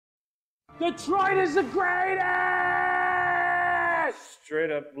Detroit is the greatest!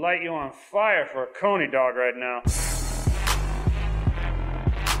 Straight up light you on fire for a Coney dog right now.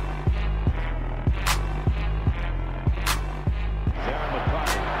 Darren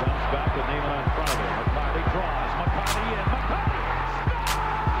McCarty comes back with Neiman in front of him. McCarty draws. McCarty in. McCarty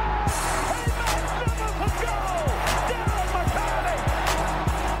scores! A magnificent goal! Darren McCarty!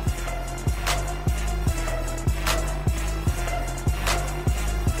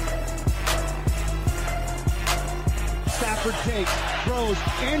 Stafford takes, throws,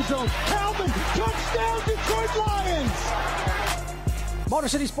 end zone. Calvin, touchdown, Detroit Lions! Motor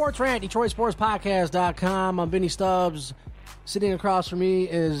City Sports Rant, DetroitSportsPodcast.com. I'm Vinny Stubbs. Sitting across from me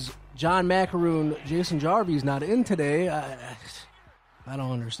is John Macaroon. Jason Jarvie's not in today. I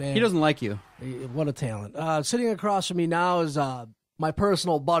don't understand. He doesn't like you. What a talent. Sitting across from me now is my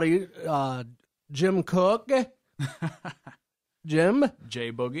personal buddy, Jim Cook. Jim?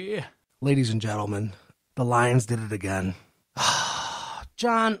 J Boogie. Ladies and gentlemen, the Lions did it again.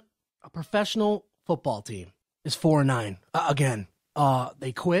 John, a professional football team is 4-9. Again,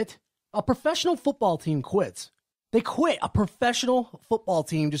 they quit. A professional football team quits. They quit. A professional football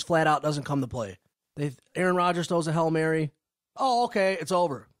team just flat out doesn't come to play. Aaron Rodgers throws a Hail Mary. Oh, okay, it's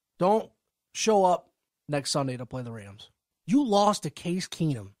over. Don't show up next Sunday to play the Rams. You lost to Case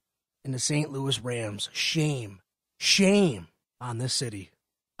Keenum and the St. Louis Rams. Shame. Shame on this city.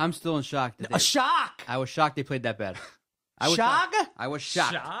 I'm still in shock. A shock! I was shocked they played that bad. Shock? I was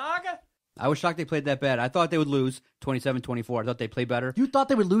shocked. Shock? I was shocked they played that bad. I thought they would lose 27-24. I thought they'd play better. You thought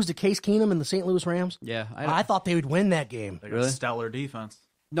they would lose to Case Keenum and the St. Louis Rams? Yeah. I thought they would win that game. They got Really? stellar defense.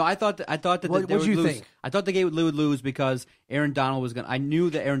 No, I thought that What they would did you lose. think? I thought the game would lose because Aaron Donald was going to – I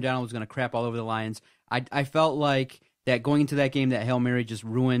knew that Aaron Donald was going to crap all over the Lions. I felt like that going into that game, that Hail Mary just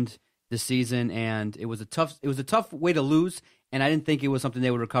ruined the season, and it was a tough way to lose, and I didn't think it was something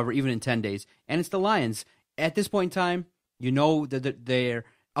they would recover even in 10 days. And it's the Lions. At this point in time, you know that they're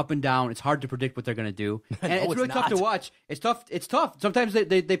 – up and down. It's hard to predict what they're going to do, and it's really tough to watch. It's tough. Sometimes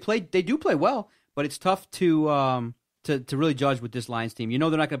they do play well, but it's tough to really judge with this Lions team. You know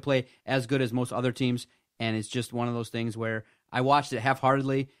they're not going to play as good as most other teams, and it's just one of those things where I watched it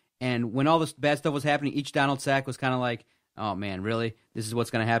half-heartedly, and when all this bad stuff was happening, each Donald sack was kind of like, oh man, really? This is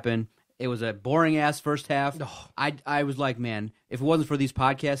what's going to happen. It was a boring ass first half. I was like, man, if it wasn't for these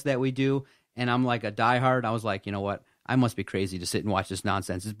podcasts that we do, and I'm like a diehard, I was like, you know what? I must be crazy to sit and watch this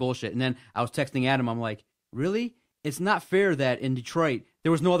nonsense. It's bullshit. And then I was texting Adam. I'm like, really? It's not fair that in Detroit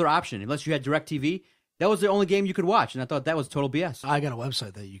there was no other option unless you had DirecTV. That was the only game you could watch, and I thought that was total BS. I got a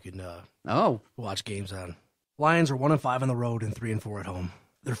website that you can watch games on. Lions are 1-5 on the road and 3-4 at home.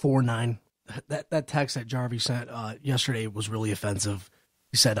 They're 4-9. That text that Jarvie sent yesterday was really offensive.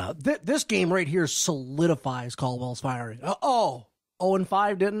 He said, "This game right here solidifies Caldwell's firing."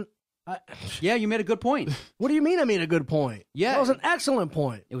 0-5 didn't. Yeah, you made a good point. What do you mean I made a good point? Yeah. That was an excellent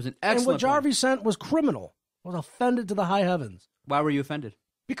point. It was an excellent And what Jarvie point. sent was criminal. I was offended to the high heavens. Why were you offended?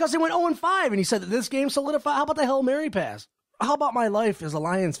 Because they went 0-5, and he said that this game solidified. How about the Hail Mary pass? How about my life as a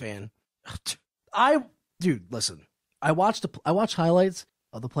Lions fan? Dude, listen. I watched highlights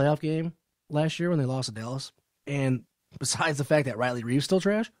of the playoff game last year when they lost to Dallas, and besides the fact that Riley Reeves still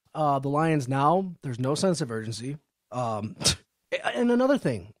trash, the Lions now, there's no sense of urgency. And another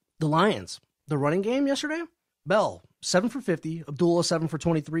thing. The Lions, the running game yesterday, Bell, 7 for 50, Abdullah, 7 for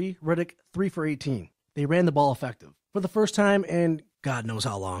 23, Riddick, 3 for 18. They ran the ball effective for the first time in God knows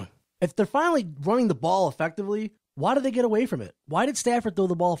how long. If they're finally running the ball effectively, why did they get away from it? Why did Stafford throw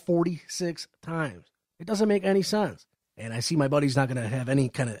the ball 46 times? It doesn't make any sense. And I see my buddy's not going to have any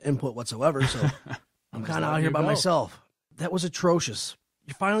kind of input whatsoever, so I'm kind of out here by myself. That was atrocious.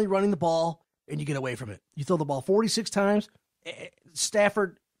 You're finally running the ball, and you get away from it. You throw the ball 46 times.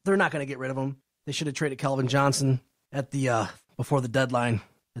 Stafford... They're not going to get rid of him. They should have traded Calvin Johnson at the before the deadline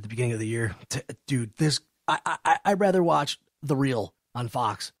at the beginning of the year. Dude, I'd rather watch The Real on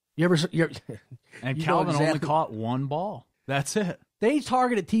Fox. And Calvin only caught one ball. That's it. They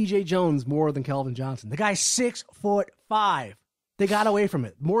targeted T.J. Jones more than Calvin Johnson. The guy's 6'5". They got away from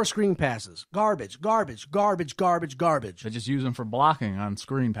it. More screen passes. Garbage. They just use him for blocking on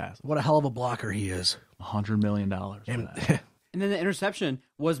screen passes. What a hell of a blocker he is. $100 million for that. And then the interception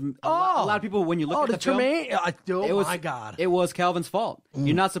was a lot of people, when you look at the film, my God. It was Calvin's fault.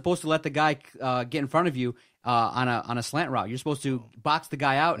 You're not supposed to let the guy get in front of you on a slant route. You're supposed to box the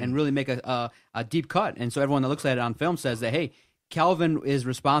guy out and really make a deep cut. And so everyone that looks at it on film says that, hey, Calvin is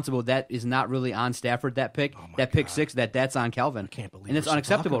responsible. That is not really on Stafford, that pick. Pick six, that's on Calvin. I can't believe and it's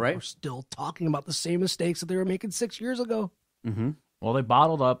unacceptable, right? We're still talking about the same mistakes that they were making 6 years ago. Mm-hmm. Well, they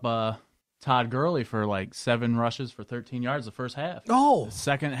bottled up Todd Gurley for like 7 rushes for 13 yards the first half. Oh. The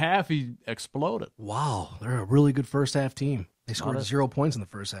second half, he exploded. Wow. They're a really good first half team. They scored 0 points in the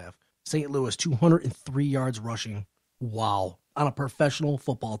first half. St. Louis, 203 yards rushing. Wow. On a professional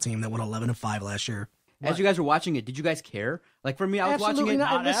football team that went 11-5 last year. As you guys were watching it, did you guys care? Like for me, I was watching it.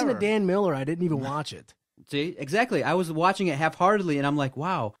 Not. I listened to Dan Miller. I didn't even watch it. See, exactly. I was watching it half-heartedly, and I'm like,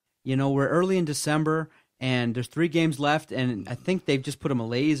 wow, we're early in December, and there's 3 games left, and I think they've just put them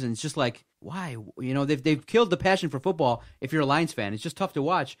malaise, and it's just like, why? They've killed the passion for football if you're a Lions fan. It's just tough to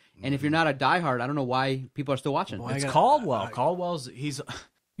watch, and if you're not a diehard, I don't know why people are still watching. Boy, It's Caldwell. Caldwell's, he's...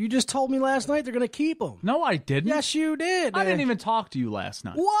 You just told me last night they're going to keep him. No, I didn't. Yes, you did. I didn't even talk to you last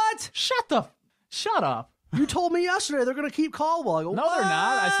night. What? Shut up. You told me yesterday they're going to keep Caldwell. I go, No, they're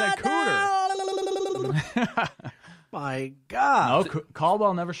not. I said Cooter. My God. No,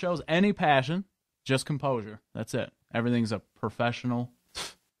 Caldwell never shows any passion, just composure. That's it. Everything's a professional.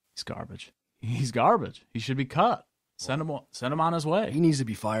 He's garbage. He should be cut. Send him on his way. He needs to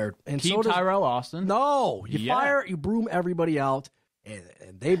be fired. And Keep so does Tyrell Austin. No, you broom everybody out, and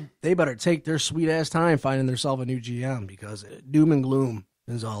they better take their sweet ass time finding themselves a new GM, because doom and gloom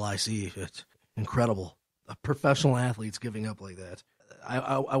is all I see. It's incredible. Professional athletes giving up like that.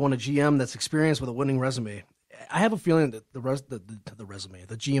 I want a GM that's experienced with a winning resume. I have a feeling that the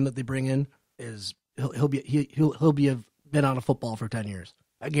GM that they bring in is he'll be been out of football for 10 years.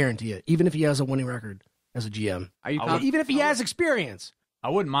 I guarantee it. Even if he has a winning record as a GM, even if he has experience. I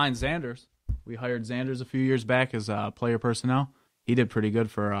wouldn't mind Xanders. We hired Xanders a few years back as player personnel. He did pretty good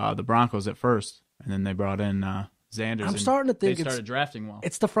for the Broncos at first, and then they brought in Xanders. I'm starting to think they started drafting well.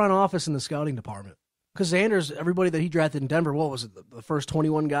 It's the front office and the scouting department. Because Xanders, everybody that he drafted in Denver, what was it? The first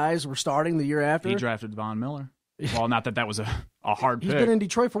 21 guys were starting the year after? He drafted Von Miller. Well, not that was a hard pick. He's been in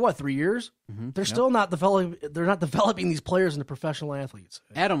Detroit for what, 3 years? Mm-hmm. They're still not developing. They're not developing these players into professional athletes.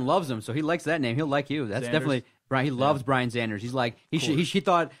 Adam loves him, so he likes that name. He'll like you. That's Xanders? Definitely Brian. He loves Brian Xanders. He's like he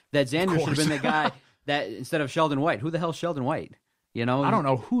thought that Xanders should have been the guy that instead of Sheldon White. Who the hell's Sheldon White? I don't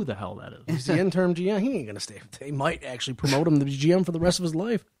know who the hell that is. He's the interim GM. He ain't gonna stay. They might actually promote him to be GM for the rest of his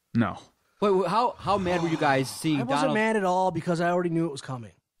life. No. Wait, how mad were you guys seeing I wasn't Donald? mad at all because I already knew it was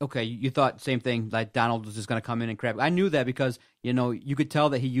coming. Okay, you thought same thing, like Donald was just going to come in and crap. I knew that because, you could tell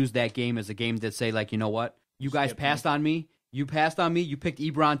that he used that game as a game to say, like, you know what? You guys passed on me. You passed on me. You picked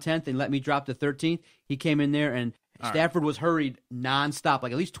Ebron 10th and let me drop to 13th. He came in there, and Stafford was hurried nonstop,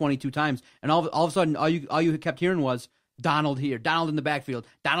 like at least 22 times. And all of a sudden, all you kept hearing was Donald here, Donald in the backfield,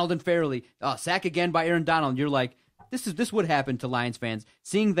 Donald and Fairley, sack again by Aaron Donald. And you're like, this would happen to Lions fans,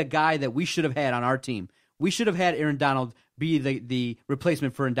 seeing the guy that we should have had on our team. We should have had Aaron Donald be the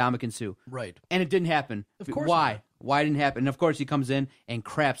replacement for Ndamukong Suh. Right. And it didn't happen. Of course Why? not. Why didn't it happen? And of course he comes in and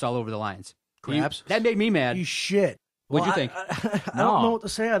craps all over the Lions. Craps? That made me mad. You shit. What'd you think? I don't know what to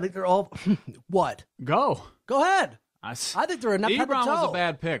say. I think they're all... What? Go ahead. I think they're enough. Ebron was a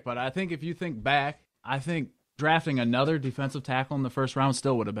bad pick, but I think if you think back, I think drafting another defensive tackle in the first round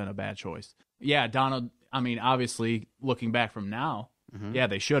still would have been a bad choice. Yeah, Donald... I mean, obviously, looking back from now, yeah,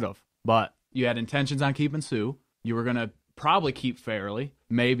 they should have. But you had intentions on keeping Sue. You were going to probably keep Fairley,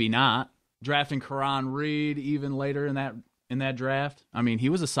 maybe not. Drafting Karan Reed even later in that draft. I mean, he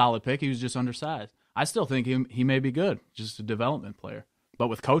was a solid pick. He was just undersized. I still think he may be good, just a development player. But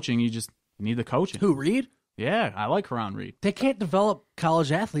with coaching, you need the coaching. Who, Reed? Yeah, I like Karan Reed. They can't develop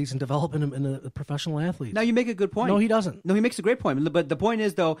college athletes and develop them into professional athletes. Now, you make a good point. No, he doesn't. No, he makes a great point. But the point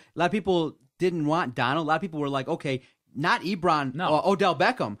is, though, a lot of people didn't want Donald. A lot of people were like, okay, not Ebron, Odell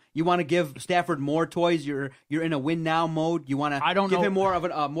Beckham. You want to give Stafford more toys. You're in a win now mode. You want to give him more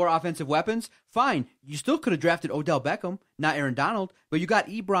of more offensive weapons. Fine. You still could have drafted Odell Beckham, not Aaron Donald. But you got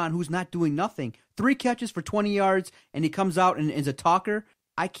Ebron, who's not doing nothing. 3 catches for 20 yards, and he comes out and is a talker.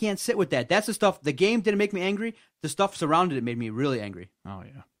 I can't sit with that. That's the stuff. The game didn't make me angry. The stuff surrounded it made me really angry. Oh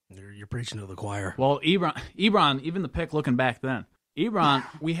yeah, you're preaching to the choir. Well, Ebron, even the pick looking back then. Ebron,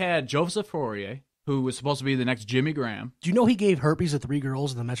 we had Joseph Fourier, who was supposed to be the next Jimmy Graham. Do you know he gave herpes to 3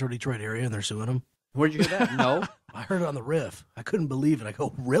 girls in the Metro Detroit area and they're suing him? Where'd you hear that? No. I heard it on the riff. I couldn't believe it. I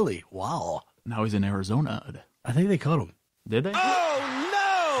go, really? Wow. Now he's in Arizona. I think they cut him. Did they? Oh,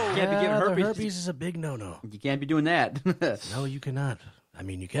 no! You can't be giving herpes. Herpes is a big no-no. You can't be doing that. No, you cannot. I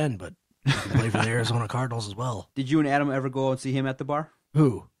mean, you can, but you can play for the Arizona Cardinals as well. Did you and Adam ever go and see him at the bar?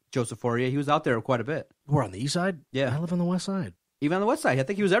 Who? Joseph Fourier. He was out there quite a bit. We're on the east side? Yeah. I live on the west side. Even on the west side. I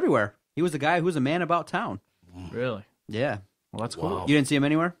think he was everywhere. He was the guy who was a man about town. Really? Yeah. Well, that's cool. You didn't see him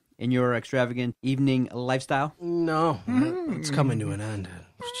anywhere in your extravagant evening lifestyle? No. It's coming to an end.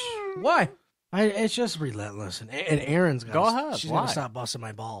 Why? It's just relentless. And Aaron's got Go ahead. She's Why? going to stop busting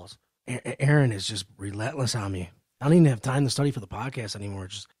my balls. Aaron is just relentless on me. I don't even have time to study for the podcast anymore.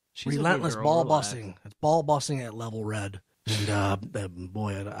 She's a good relentless girl, ball relax. busting. It's ball busting at level red. And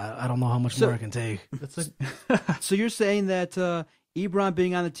boy, I don't know how much more I can take. So you're saying that Ebron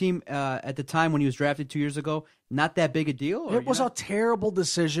being on the team at the time when he was drafted 2 years ago, not that big a deal? Or It was a terrible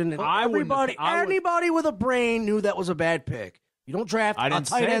decision. And I wouldn't have- anybody with a brain knew that was a bad pick. You don't draft I a didn't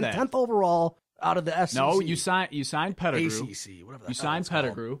tight say end that. 10th overall out of the SEC. No, you signed Pettigrew. ACC, whatever. You signed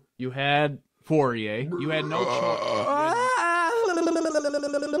Pettigrew. You had Fourier. You had no choice.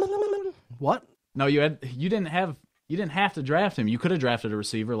 What? No, you didn't have to draft him. You could have drafted a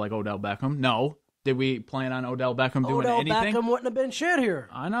receiver like Odell Beckham. No. Did we plan on Odell Beckham doing Odell anything? Beckham wouldn't have been shit here.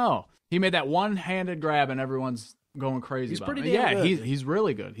 I know. He made that one-handed grab and everyone's going crazy He's about pretty it. damn Yeah, good. he's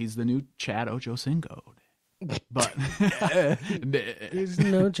really good. He's the new Chad Ochocinco. But There's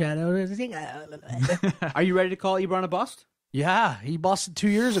no shadow. Are you ready to call Ebron a bust? Yeah, he busted 2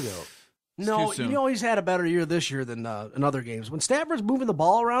 years ago. No, too soon. you know he's had a better year this year than in other games. When Stafford's moving the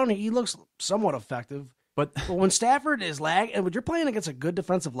ball around, he looks somewhat effective. but But when Stafford is lagging, and when you're playing against a good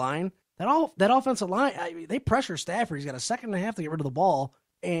defensive line, that offensive line, they pressure Stafford. He's got a second and a half to get rid of the ball,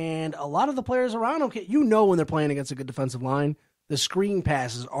 and a lot of the players around him, you know when they're playing against a good defensive line, the screen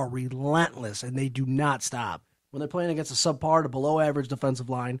passes are relentless, and they do not stop. When they're playing against a subpar to below average defensive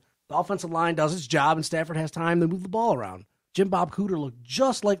line, the offensive line does its job, and Stafford has time to move the ball around. Jim Bob Cooter looked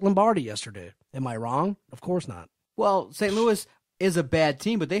just like Lombardi yesterday. Am I wrong? Of course not. Well, St. Louis is a bad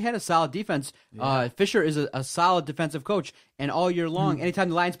team, but they had a solid defense. Fisher is a solid defensive coach, and all year long, anytime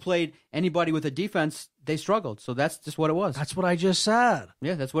the Lions played anybody with a defense, they struggled. So that's just what it was. That's what I just said.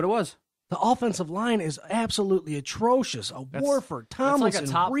 Yeah, that's what it was. The offensive line is absolutely atrocious. Warford, Tomlinson,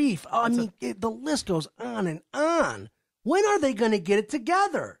 top- Reef. The list goes on and on. When are they going to get it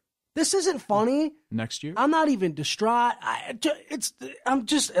together? This isn't funny. next year? I'm not even distraught. I'm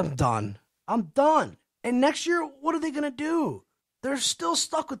done. I'm done. And next year, what are they going to do? They're still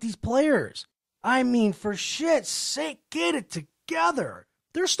stuck with these players. I mean, for shit's sake, get it together.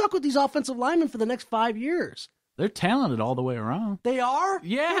 They're stuck with these offensive linemen for the next 5 years. They're talented all the way around. They are?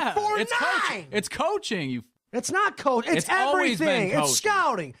 Yeah, They're 4-9. it's coaching. It's coaching. It's not coaching. It's always been everything. coaching. It's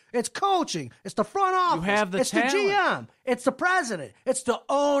scouting. It's coaching. It's the front office. have the it's talent. the GM. It's the president. It's the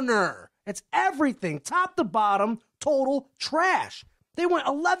owner. It's everything. Top to bottom, total trash. They went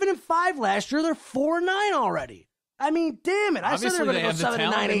 11-5 last year. They're 4-9 already. I mean, damn it. I said Obviously, they were they going to have go the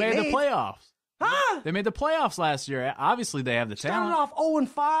 7-9, talent. They made the 8-8. playoffs. Huh? They made the playoffs last year. Obviously, they have the Started talent. off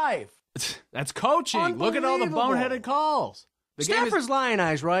 0-5. That's coaching. Look at all the Unbelievable. boneheaded calls. The game is- Stafford's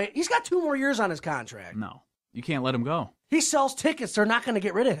lionized, right? He's got 2 more years on his contract. No, you can't let him go. He sells tickets. They're not going to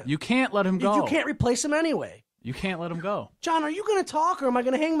get rid of him. You can't let him go. You can't replace him anyway. You can't let him go. John, are you going to talk or am I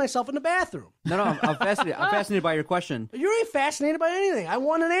going to hang myself in the bathroom? No, I'm fascinated. I'm fascinated by your question. You ain't fascinated by anything. I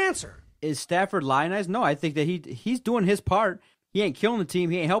want an answer. Is Stafford lionized? No, I think that he's doing his part. He ain't killing the team.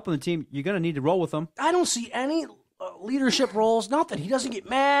 He ain't helping the team. You're going to need to roll with him. I don't see any leadership roles. Nothing. He doesn't get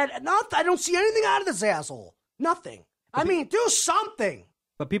mad. Nothing. I don't see anything out of this asshole. Nothing. I mean, do something.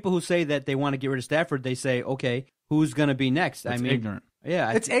 But people who say that they want to get rid of Stafford, they say, okay, who's going to be next? It's ignorant.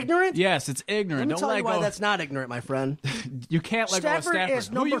 Yeah. It's ignorant? Yes, it's ignorant. Let me Don't tell let you why go. that's not ignorant, my friend. You can't let go of Stafford Stafford. is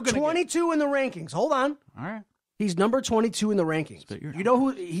Who are you number gonna get? 22 in the rankings. Hold on. All right. He's number 22 in the rankings. Spit your- You know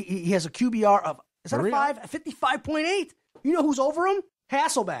who he has a QBR of? Is that For a real? 55.8? You know who's over him?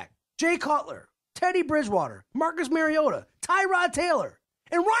 Hasselbeck, Jay Cutler, Teddy Bridgewater, Marcus Mariota, Tyrod Taylor,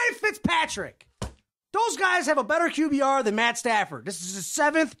 and Ryan Fitzpatrick. Those guys have a better QBR than Matt Stafford. This is his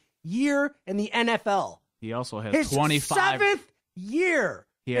 7th year in the NFL. He also has His 25. 7th year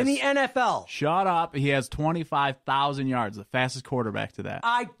He in has- the NFL. Shut up. He has 25,000 yards, the fastest quarterback to that.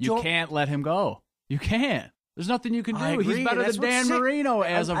 You don't- can't let him go. You can't. There's nothing you can do. I agree, He's better and that's than Dan what's sick. Marino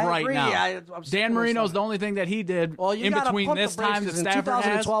as of I right agree. now. I'm sick Dan of Marino's myself. the only thing that he did Well, you in gotta between pump this the brakes, time that 'cause in Stafford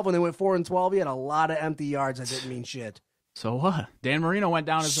 2012, has. when they went 4-12, he had a lot of empty yards that didn't mean shit. So what? Dan Marino went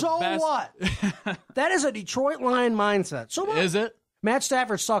down as So the best. what? That is a Detroit Lion mindset. So what? Is it? Matt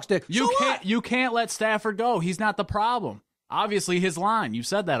Stafford sucks dick. You So can't. what? You can't let Stafford go. He's not the problem. Obviously, his line. You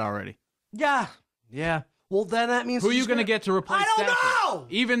said that already. Yeah. Well, then that means Who are you he's going to get to replace I don't Stafford? know.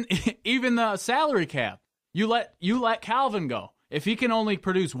 Even the salary cap. You let Calvin go. If he can only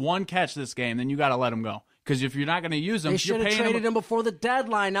produce one catch this game, then you got to let him go. Because if you're not going to use him, They you're should have paying traded him before the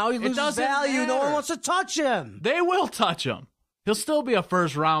deadline. Now he loses doesn't value. No one matter. wants to touch him. They will touch him. He'll still be a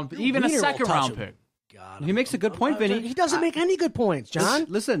first round, even a Wiener will second touch round him. pick. God, He makes a good point, Vinny. He doesn't make any good points, John.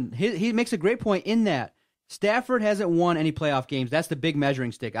 Listen, he makes a great point in that Stafford hasn't won any playoff games. That's the big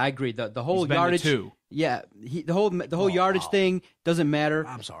measuring stick. I agree. The whole He's been to yardage. 2. Yeah, the whole yardage thing doesn't matter.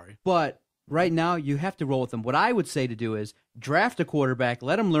 I'm sorry. But right now, you have to roll with him. What I would say to do is draft a quarterback,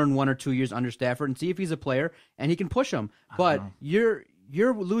 let him learn 1 or 2 years under Stafford, and see if he's a player and he can push him. But you're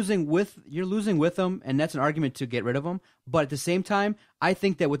you're losing with them, and that's an argument to get rid of them. But at the same time, I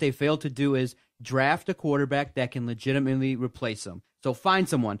think that what they failed to do is draft a quarterback that can legitimately replace him. So find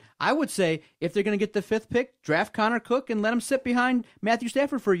someone. I would say if they're going to get the 5th pick, draft Connor Cook and let him sit behind Matthew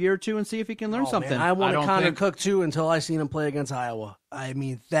Stafford for a year or two and see if he can learn something. Man, I wanted Connor think- Cook too until I seen him play against Iowa. I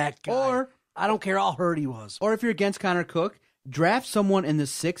mean, that guy. Or I don't care how hurt he was. Or if you're against Connor Cook, draft someone in the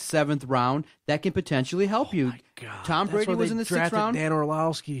 6th, 7th round that can potentially help you. God, Tom that's Brady where was they in the 6th drafted round. Dan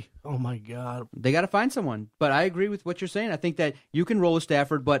Orlowski. Oh my God. They got to find someone. But I agree with what you're saying. I think that you can roll with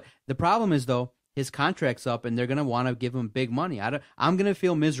Stafford, but the problem is, though, his contract's up, and they're going to want to give him big money. I'm going to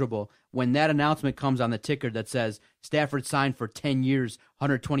feel miserable when that announcement comes on the ticker that says Stafford signed for 10 years,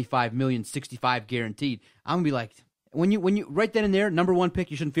 $125 million, 65 guaranteed. I'm going to be like, when you right then and there, number 1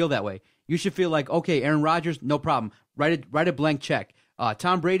 pick, you shouldn't feel that way. You should feel like, okay, Aaron Rodgers, no problem. Write a blank check.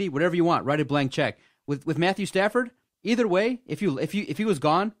 Tom Brady, whatever you want, write a blank check. With Matthew Stafford, either way, if he was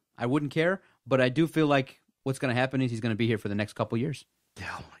gone, I wouldn't care. But I do feel like what's going to happen is he's going to be here for the next couple years.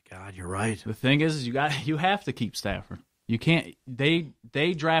 Oh my God, you're right. The thing is you have to keep Stafford. You can't. They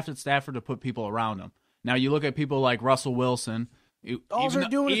drafted Stafford to put people around him. Now you look at people like Russell Wilson. All they're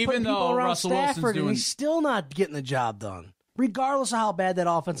doing is putting people around Stafford, and he's still not getting the job done, regardless of how bad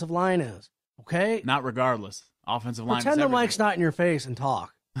that offensive line is. Okay, not regardless. Offensive line. Pretend is the mic's not in your face and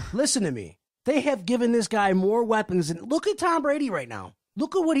talk. Listen to me. They have given this guy more weapons. And look at Tom Brady right now.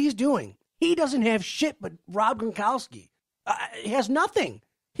 Look at what he's doing. He doesn't have shit but Rob Gronkowski. He has nothing.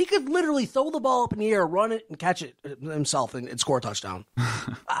 He could literally throw the ball up in the air, run it, and catch it himself and score a touchdown.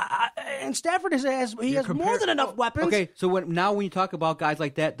 And Stafford has more than enough weapons. Okay, so when you talk about guys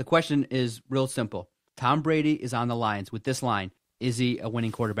like that, the question is real simple. Tom Brady is on the Lions with this line. Is he a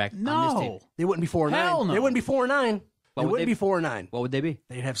winning quarterback on this team? They wouldn't be 4-9. Hell no. They wouldn't be 4-9. They wouldn't be 4-9. What would they be?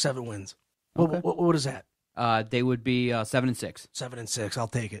 They'd have 7 wins. Okay. What is that? They would be 7-6. 7-6. I'll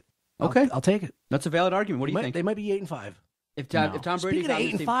take it. Okay, I'll take it. That's a valid argument. What do you think? They might be 8-5. If Tom Brady's Speaking of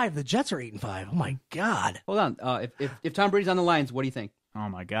on this 8-5, the Jets are 8-5. Oh my God. Hold on. If Tom Brady's on the Lions, what do you think? Oh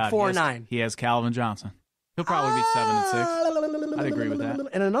my God. 4-9. He has Calvin Johnson. He'll probably be 7-6. I'd agree with that.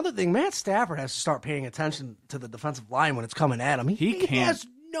 And another thing, Matt Stafford has to start paying attention to the defensive line when it's coming at him. He can't. has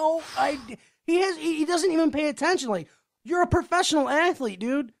no idea. He doesn't even pay attention. Like, you're a professional athlete,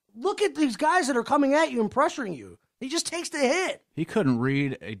 dude. Look at these guys that are coming at you and pressuring you. He just takes the hit. He couldn't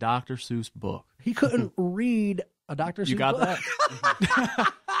read a Dr. Seuss book. He couldn't read a Dr. Seuss You got book.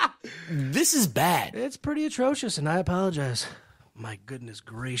 that? This is bad. It's pretty atrocious, and I apologize. My goodness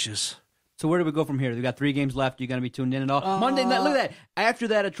gracious. So where do we go from here? We got 3 games left. You're going to be tuned in and all. Monday night, look at that. After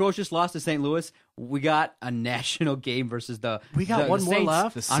that atrocious loss to St. Louis, we got a national game versus the We got one more Saints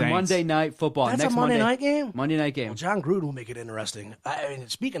left? The on Saints. Monday Night Football. That's next a Monday night game? Monday night game. Well, John Gruden will make it interesting. I mean,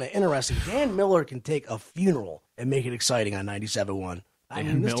 speaking of interesting, Dan Miller can take a funeral and make it exciting on 97.1. I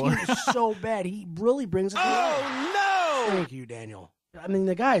mean, this Miller. team is so bad. He really brings it to life. No! Thank you, Daniel. I mean,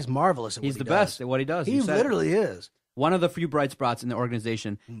 the guy's marvelous at He's what he the does. best at what he does. He You said it. literally is. One of the few bright spots in the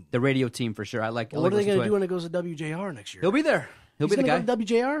organization, the radio team for sure. I like. What are they going to do when it goes to WJR next year? He'll be there. He'll He's be the guy. gonna go to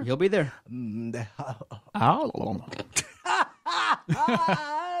WJR? He'll be there. You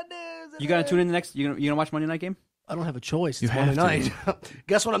got to tune in the next. You gonna watch Monday night game? I don't have a choice. You It's Monday have night.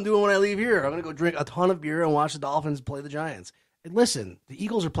 Guess what I'm doing when I leave here? I'm going to go drink a ton of beer and watch the Dolphins play the Giants. And listen, the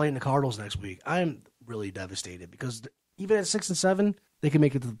Eagles are playing the Cardinals next week. I'm really devastated because even at 6-7, they can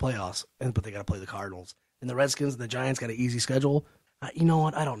make it to the playoffs, but they got to play the Cardinals. And the Redskins and the Giants got an easy schedule. You know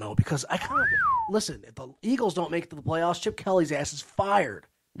what? I don't know because I kind of listen. If the Eagles don't make it to the playoffs, Chip Kelly's ass is fired.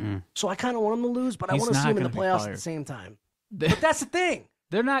 So I kind of want them to lose, but I He's want to see not him in the gonna be playoffs at fired. the same time. But that's the thing.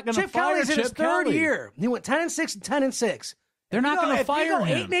 They're not going to Chip fire Kelly's in Chip his third Kelly. year. He went 10-6 and 10-6. They're not going to fire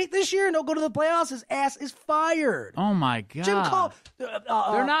him. him. 8-8 this year and don't go to the playoffs, his ass is fired. Oh my God! Jim Cole.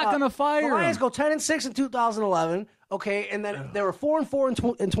 They're not going to fire The Lions him. go 10-6 in 2011. Okay, and then they were 4-4 in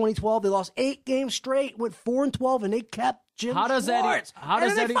 2012. They lost 8 games straight, went 4-12, and they kept Jim How does that? Schwartz. How and does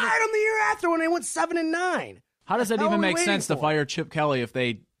then that they even? fired him the year after when they went 7-9. How does that How even are we make waiting sense to for? fire Chip Kelly if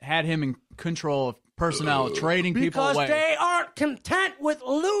they had him in control of personnel, trading people Because away? they aren't content with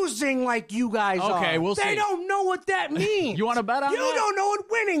losing like you guys are. Okay, we'll They see. don't know what that means. You wanna bet on You that? don't know what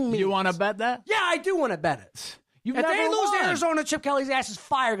winning means. You want to bet that? Yeah, I do want to bet it. You've If never they lose to won. Arizona, Chip Kelly's ass is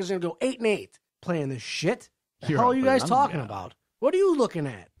fired because they're going to go 8-8 playing this shit. The You're hell up are you there. guys I'm- talking yeah. about? What are you looking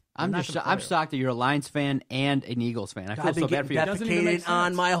at? I'm shocked that you're a Lions fan and an Eagles fan. I feel I've been so bad for getting you. Doesn't even make defecated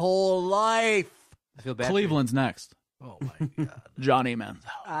on sense. my whole life. I feel bad. Cleveland's next. Oh, my God. Johnny Manziel.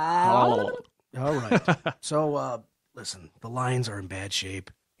 All right. So, listen, the Lions are in bad shape,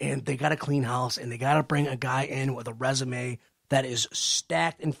 and they got to clean house, and they got to bring a guy in with a resume that is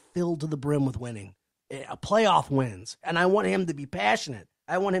stacked and filled to the brim with winning. playoff wins, and I want him to be passionate.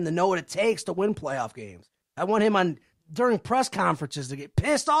 I want him to know what it takes to win playoff games. I want him during press conferences to get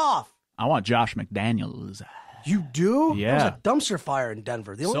pissed off. I want Josh McDaniels. You do? Yeah. There was a dumpster fire in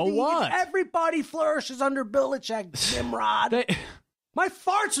Denver. The only So thing what? Everybody flourishes under Belichick, Nimrod. My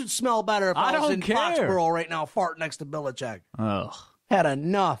farts would smell better if I was don't in care. Foxborough right now, fart next to Belichick. Ugh. Had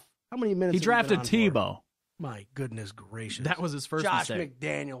enough. How many minutes? He have you drafted been on for? Tebow. My goodness gracious. That was his first Josh mistake.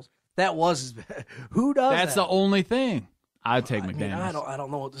 McDaniels. That was his. Who does That's that? the only thing. I'd take I mean, McDaniels. I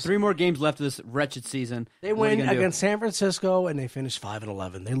don't know what this. 3 more games left of this wretched season. They What are you win gonna do? against San Francisco and they finish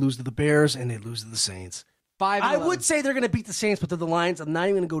 5-11. They lose to the Bears and they lose to the Saints. 5 I would say they're going to beat the Saints, but to the Lions, I'm not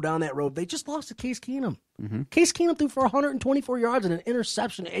even going to go down that road. They just lost to Case Keenum. Mm-hmm. Case Keenum threw for 124 yards and an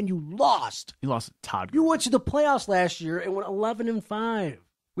interception, and you lost. He lost to Todd. You went to the playoffs last year and went 11-5,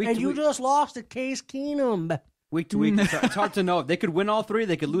 and you just lost to Case Keenum. Week to week, it's hard to know. They could win all 3.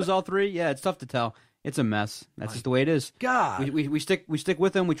 They could lose all 3. Yeah, it's tough to tell. It's a mess. That's just the way it is. God, we stick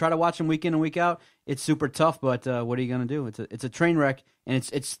with them. We try to watch them week in and week out. It's super tough, but what are you going to do? It's a train wreck, and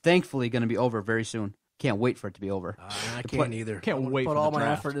it's thankfully going to be over very soon. Can't wait for it to be over. I can't either. Can't I wanna wait put for all the my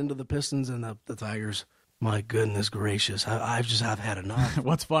draft. effort into the Pistons and the Tigers. My goodness gracious, I've had enough.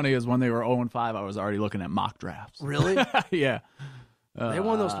 What's funny is when they were 0-5, I was already looking at mock drafts. Really? Yeah. They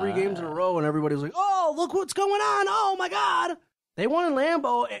won those 3 games in a row, and everybody was like, "Oh, look what's going on! Oh my God!" They won in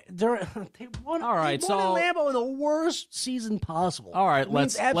Lambeau. They won. All right, they won so- in Lambeau in the worst season possible. All right, It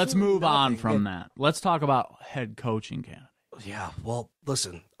means let's absolutely move on nothing. from that. Let's talk about head coaching candidates. Yeah. Well,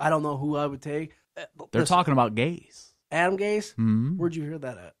 listen, I don't know who I would take. They're Listen, talking about Gase. Adam Gase. Mhm. Where'd you hear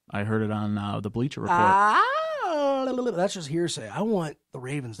that at? I heard it on the Bleacher Report. That's just hearsay. I want the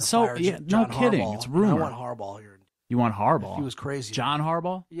Ravens to So, fire yeah, John no kidding. Harbaugh. It's I rumor. want Harbaugh here. You want Harbaugh? He was crazy. John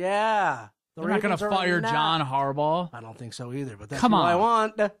Harbaugh? Yeah. The They're not going Ravens to are fire not- John Harbaugh. I don't think so either. But that's Come who I on.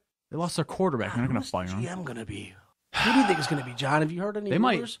 want. They lost their quarterback. They're not going to fire Who's him. the GM going to be? Who do you think it's going to be, John? Have you heard any They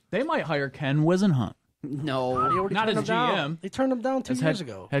rumors? might hire Ken Wisenhunt No. They already Not turned as him down. GM. They turned him down 2 as years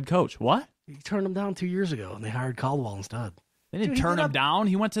ago. head coach. What? He turned him down 2 years ago, and they hired Caldwell instead. They didn't Dude, he turn did him down.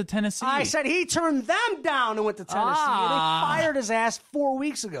 He went to Tennessee. I said he turned them down and went to Tennessee, and they fired his ass 4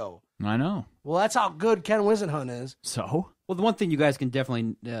 weeks ago. I know. Well, that's how good Ken Wisenhunt is. So? Well, the one thing you guys can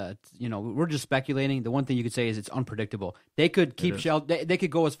definitely, we're just speculating. The one thing you could say is it's unpredictable. They could keep Sheldon. They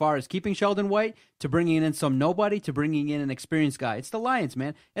could go as far as keeping Sheldon White to bringing in some nobody to bringing in an experienced guy. It's the Lions,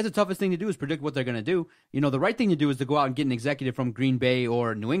 man. That's the toughest thing to do is predict what they're going to do. The right thing to do is to go out and get an executive from Green Bay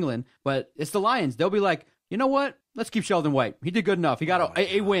or New England. But it's the Lions. They'll be like, you know what? Let's keep Sheldon White. He did good enough. He got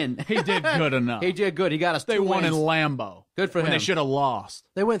a win. He did good enough. He did good. He got us. They 2 won in wins. Lambeau. Good for when him. They should have lost.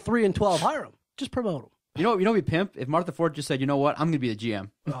 They went 3-12. Hire him. Just promote him. You know, be pimp if Martha Ford just said, you know what? I'm going to be the GM.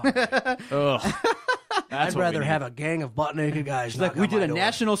 Ugh. I'd rather have a gang of butt-naked guys. Like we did a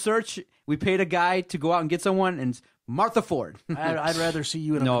national search. We paid a guy to go out and get someone, and it's Martha Ford. I'd rather see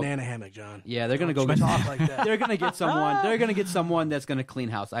you in a No. banana hammock, John. Yeah, they're gonna Don't go you get talk like that. They're gonna get someone. They're gonna get someone that's gonna clean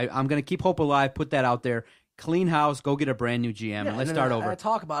house. I'm gonna keep hope alive. Put that out there. Clean house. Go get a brand new GM and let's then start I over.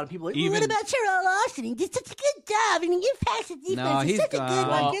 talk about it. People are like, Even- what about Terrell Austin? He did such a good job, and you passed the defense. No, he's such a gone. good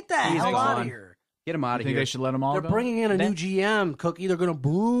one. Well, Get the he's hell out gone. of here. Get him out I of think here. they should let them all They're go. bringing in a new GM, Cookie. They're going to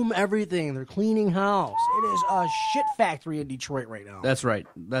broom everything. They're cleaning house. It is a shit factory in Detroit right now. That's right.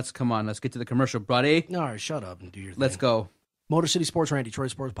 Come on. Let's get to the commercial, buddy. All right, shut up and do your thing. Let's go. Motor City Sports Rant, Detroit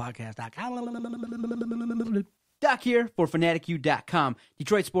Sports Podcast.com. Doc here for FanaticU.com,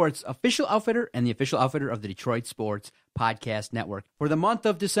 Detroit Sports official outfitter and the official outfitter of the Detroit Sports Podcast Network. For the month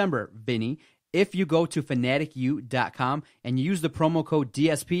of December, Vinny, if you go to FanaticU.com and you use the promo code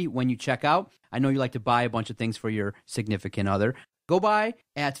DSP when you check out, I know you like to buy a bunch of things for your significant other. Go buy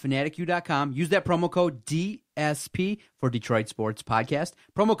at FanaticU.com. Use that promo code DSP for Detroit Sports Podcast.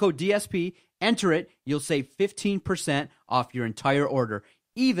 Promo code DSP. Enter it. You'll save 15% off your entire order,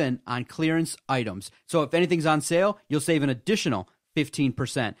 even on clearance items. So if anything's on sale, you'll save an additional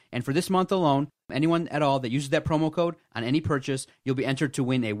 15%. And for this month alone, anyone at all that uses that promo code on any purchase, you'll be entered to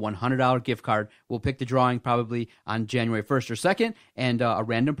win a $100 gift card. We'll pick the drawing probably on January 1st or 2nd, and a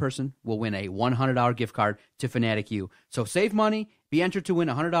random person will win a $100 gift card to Fanatic U. So save money, be entered to win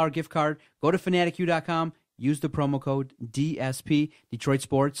a $100 gift card. Go to FanaticU.com. Use the promo code DSP, Detroit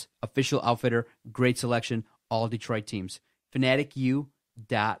Sports, official outfitter, great selection, all Detroit teams.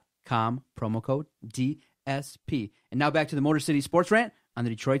 FanaticU.com, promo code DSP. And now back to the Motor City Sports Rant on the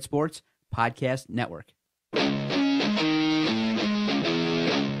Detroit Sports Podcast Network.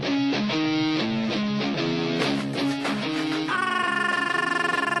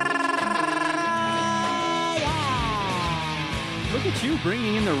 Look Look at you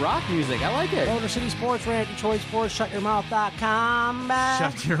bringing in the rock music. I like it. Motor City Sports Rant, Detroit Sports, shutyourmouth.com.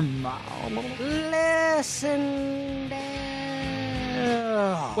 Shut your mouth. Listen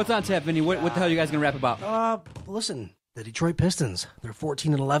there. What's on tap, Vinny? What the hell are you guys going to rap about? Listen, the Detroit Pistons. They're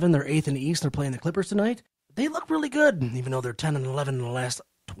 14-11. They're 8th in the East. They're playing the Clippers tonight. They look really good, even though they're 10-11 in the last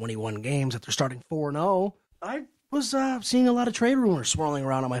 21 games. That they're starting 4-0. I was seeing a lot of trade rumors swirling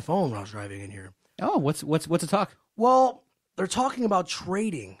around on my phone when I was driving in here. Oh, what's the talk? Well, they're talking about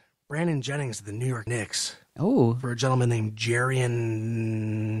trading Brandon Jennings to the New York Knicks. Oh. For a gentleman named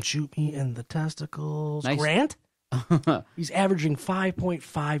Jarian, shoot me in the testicles, Nice. Grant. He's averaging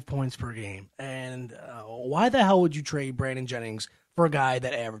 5.5 points per game. And why the hell would you trade Brandon Jennings for a guy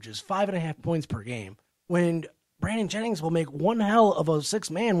that averages 5.5 points per game when Brandon Jennings will make one hell of a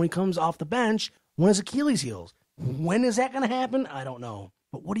sixth man when he comes off the bench when his Achilles heals? When is that going to happen? I don't know.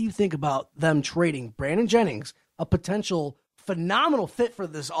 But what do you think about them trading Brandon Jennings, a potential phenomenal fit for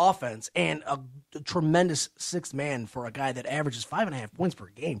this offense, and a tremendous sixth man for a guy that averages 5.5 points per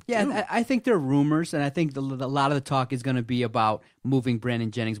game? Yeah, Dude. I think there are rumors, and I think a lot of the talk is going to be about moving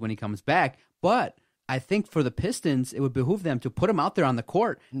Brandon Jennings when he comes back. But I think for the Pistons, it would behoove them to put him out there on the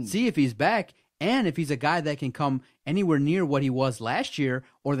court, see if he's back, and if he's a guy that can come anywhere near what he was last year,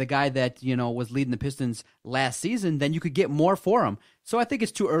 or the guy that was leading the Pistons last season, then you could get more for him. So I think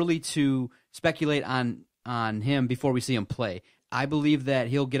it's too early to speculate on him before we see him play. I believe that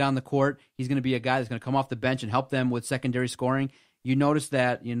he'll get on the court. He's going to be a guy that's going to come off the bench and help them with secondary scoring. You notice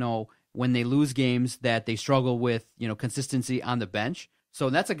that, when they lose games that they struggle with, consistency on the bench.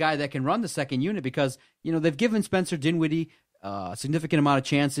 So that's a guy that can run the second unit because, they've given Spencer Dinwiddie a significant amount of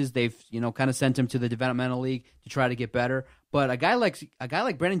chances. They've, kind of sent him to the developmental league to try to get better. But a guy like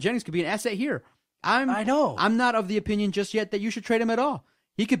Brandon Jennings could be an asset here. I know. I'm not of the opinion just yet that you should trade him at all.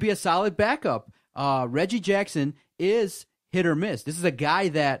 He could be a solid backup. Reggie Jackson is hit or miss. This is a guy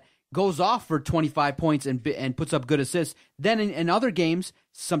that goes off for 25 points and puts up good assists. Then in other games,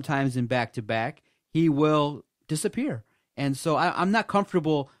 sometimes in back-to-back, he will disappear. And so I'm not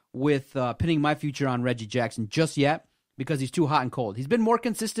comfortable with pinning my future on Reggie Jackson just yet because he's too hot and cold. He's been more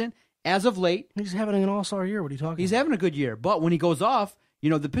consistent as of late. He's having an all-star year. What are you talking He's about? having a good year. But when he goes off,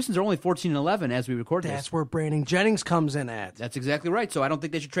 the Pistons are only 14-11 as we record this. That's where Brandon Jennings comes in at. That's exactly right. So I don't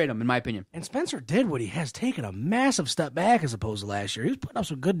think they should trade him, in my opinion. And Spencer Dinwiddie has taken a massive step back as opposed to last year. He was putting up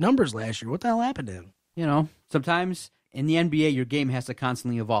some good numbers last year. What the hell happened to him? Sometimes in the NBA, your game has to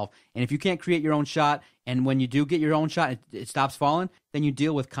constantly evolve. And if you can't create your own shot, and when you do get your own shot, it stops falling, then you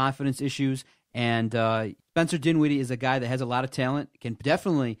deal with confidence issues. And Spencer Dinwiddie is a guy that has a lot of talent, can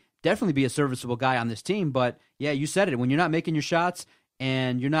definitely be a serviceable guy on this team. But, yeah, you said it. When you're not making your shots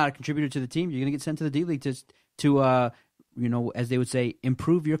and you're not a contributor to the team, you're going to get sent to the D-League to as they would say,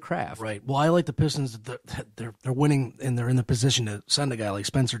 improve your craft. Right. Well, I like the Pistons. They're winning, and they're in the position to send a guy like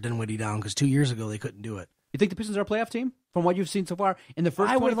Spencer Dinwiddie down because 2 years ago they couldn't do it. You think the Pistons are a playoff team from what you've seen so far in the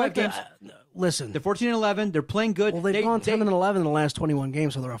first 25 games? Listen. They're 14-11. They're playing good. Well, they've gone 10-11 in the last 21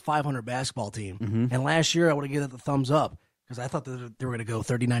 games, so they're a 500 basketball team. Mm-hmm. And last year I would have given it the thumbs up because I thought that they were going to go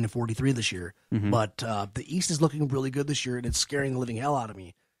 39-43 this year. Mm-hmm. But the East is looking really good this year, and it's scaring the living hell out of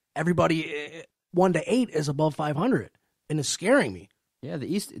me. Everybody 1 to 8 is above 500, and it's scaring me. Yeah, the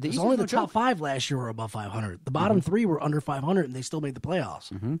East. The East only is no the top joke. 5 last year were above 500. The bottom 3 were under 500, and they still made the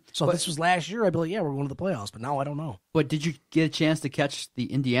playoffs. Mm-hmm. So if this was last year, I'd be like, yeah, we're going to the playoffs. But now I don't know. But did you get a chance to catch the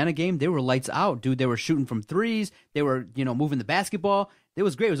Indiana game? They were lights out, dude. They were shooting from threes. They were, moving the basketball. It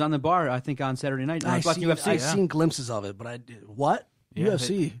was great. It was on the bar, I think, on Saturday night. I was watching UFC. I've seen glimpses of it, but I did. What? Yeah,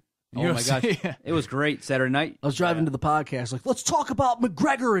 UFC. Oh, my gosh. It was great Saturday night. I was driving to the podcast, like, let's talk about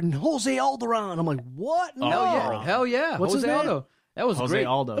McGregor and Jose Alderaan. I'm like, what? No. Hell yeah. What's Jose his name? Aldo. That was Jose great.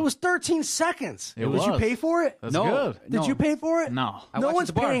 Aldo. It was 13 seconds. It Did was. you pay for it? That's No. good. Did you pay for it? No. I No watched one's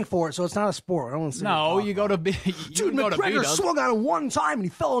the bar. paying for it, so it's not a sport. I don't want to say No, you go to B. Dude, McGregor swung on him one time and he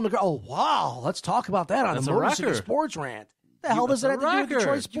fell on the ground. Oh, wow. Let's talk about that on That's the a Motor City record. Sports Rant. The hell does it have to do with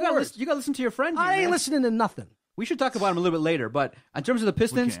Detroit You gotta sports? listen to your friend here, I ain't man. listening to nothing. We should talk about him a little bit later, but in terms of the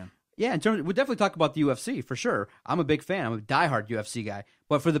Pistons, can. yeah, we'll definitely talk about the UFC for sure. I'm a big fan. I'm a diehard UFC guy.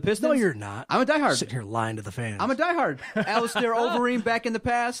 But for the Pistons, No, you're not. I'm a diehard. Sitting here lying to the fans. I'm a diehard. Alistair Overeem back in the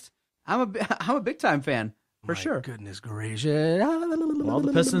past. I'm a big time fan for sure. Goodness gracious. Well,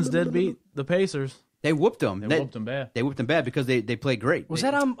 the Pistons did beat the Pacers. They whooped them. They whooped them bad. They whooped them bad because they played great. Was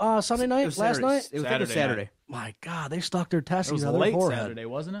that on Sunday night? It was Last Saturday. night? It was Saturday. My God, they stuck their testes It was on their late forehead. Saturday,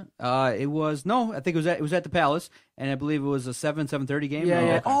 wasn't it? It was no. I think it was at the Palace, and I believe it was a 7:30 game. Yeah, Oh,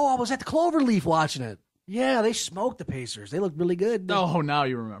 yeah. okay. Oh, I was at the Cloverleaf watching it. Yeah, they smoked the Pacers. They looked really good. Oh, now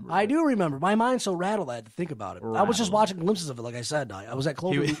you remember. I do remember. My mind's so rattled I had to think about it. I was just watching glimpses of it, like I said. I was at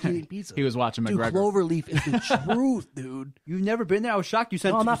Cloverleaf eating pizza. He was watching Dude, McGregor. Cloverleaf is the truth, dude. You've never been there? I was shocked. You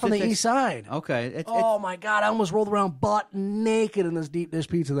said No, I'm not from the east side. Okay. Oh, my God. I almost rolled around butt naked in this deep dish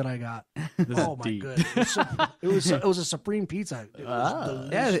pizza that I got. Oh, my goodness. It was a supreme pizza. It was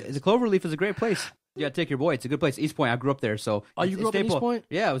delicious. Yeah, the Cloverleaf is a great place. You gotta take your boy. It's a good place. East Point. I grew up there, so. Oh, you grew up in East Point?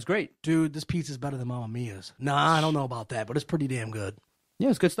 Yeah, it was great. Dude, this pizza's better than Mamma Mia's. Nah, I don't know about that, but it's pretty damn good. Yeah,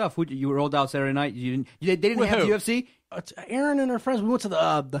 it's good stuff. You rolled out Saturday night. They didn't have the UFC? Aaron and her friends, we went to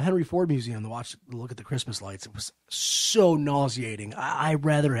the Henry Ford Museum to look at the Christmas lights. It was so nauseating. I'd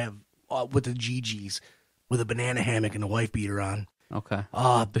rather have with the GGs with a banana hammock and a wife beater on. Okay.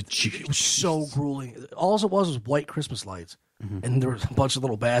 The G. It was so grueling. All it was white Christmas lights. And there was a bunch of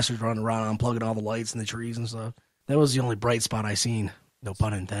little bastards running around unplugging all the lights in the trees and stuff. That was the only bright spot I seen. No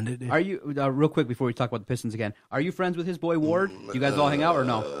pun intended. Are you, real quick before we talk about the Pistons again, are you friends with his boy Ward? You guys all hang out or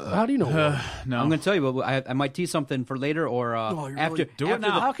no? How do you know? No. I'm going to tell you, but I might tease something for later or after. Do it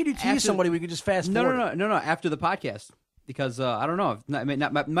now. How can you tease somebody we could just fast forward? No, after the podcast. Because I don't know,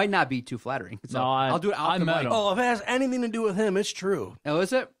 it might not be too flattering. So No, I'll do it. I met him. Oh, if it has anything to do with him, it's true. Oh,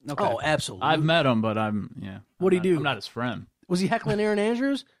 is it? Okay. Oh, absolutely. I've met him, but What'd he do? I'm not his friend. Was he heckling Aaron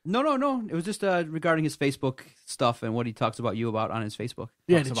Andrews? No. It was just regarding his Facebook stuff and what he talks about you about on his Facebook.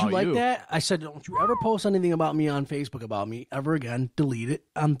 Yeah, Talks did you about like you. that? I said, don't you ever post anything about me on Facebook about me ever again. Delete it.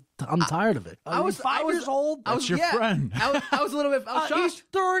 I'm tired of it. I was 5 years old. That's your friend. I was a little bit. I was shocked. He's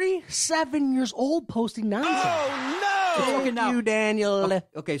 37 years old posting nonsense. Oh, okay, now, you, Daniel.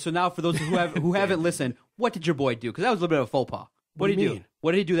 okay, so now for those who haven't listened, what did your boy do? Because that was a little bit of a faux pas. What did he do? mean?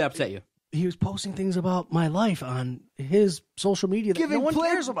 What did he do that upset you? He was posting things about my life on his social media that no one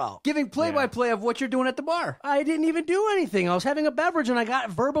cares about. Giving play-by-play of what you're doing at the bar. I didn't even do anything. I was having a beverage and I got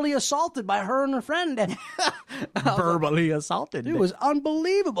verbally assaulted by her and her friend. Verbally assaulted. It was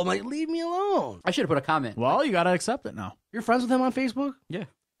unbelievable. I'm like, leave me alone. I should have put a comment. Well, you got to accept it now. You're friends with him on Facebook? Yeah.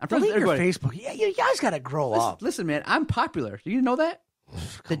 I'm friends Delete with your everybody. Facebook. Yeah, you guys got to grow up. Listen, man, I'm popular. Do you know that?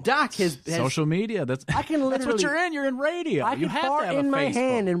 The doc has Social media. That's I can that's what literally- you're in. You're in radio. I you can have fart to have in a my Facebook.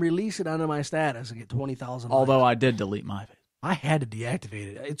 hand and release it onto my status and get 20,000 Although likes. I did delete my face. I had to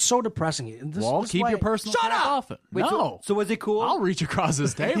deactivate it. It's so depressing. Well, keep your personal Shut tag up! off it. Wait, no. so was it cool? I'll reach across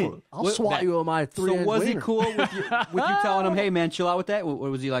this table. I'll swat you with my three. So was he cool with you telling him, hey, man, chill out with that? Or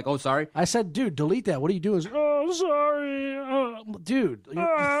was he like, oh, sorry? I said, dude, delete that. What are you doing? He's like, oh, sorry. Dude,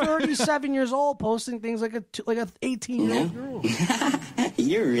 you're 37 years old posting things like a 18-year-old girl.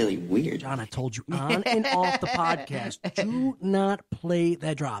 You're really weird. John, I told you on and off the podcast, do not play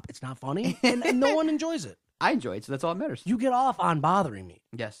that drop. It's not funny, and no one enjoys it. I enjoy it, so that's all that matters. You get off on bothering me.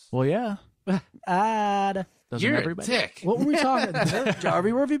 Yes. Well, yeah. Odd. Doesn't You're everybody? a dick. What were we talking?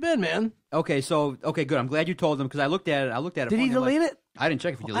 Jarvie, where have you been, man? Okay, good. I'm glad you told him because I looked at it. Did he delete it? I didn't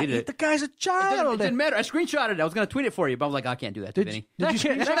check if he deleted it. The guy's a It child. didn't matter. I screenshotted it. I was going to tweet it for you, but I was like, I can't do that to Vinny. Did you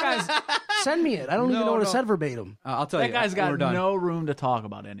screenshot it? Send me it. I don't even know what it said verbatim. I'll tell That you. guy's when we're got done. no room to talk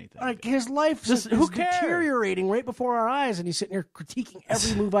about anything. Like his life Just- is who cares? deteriorating right before our eyes, and he's sitting here critiquing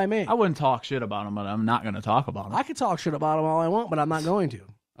every move I make. I wouldn't talk shit about him, but I'm not going to talk about him. I could talk shit about him all I want, but I'm not going to.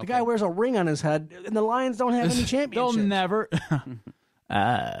 The guy wears a ring on his head, and the Lions don't have any They'll championships. never.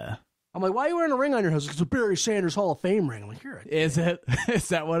 I'm like, why are you wearing a ring on your head? It's a Barry Sanders Hall of Fame ring. I'm like, you're a Is it? Is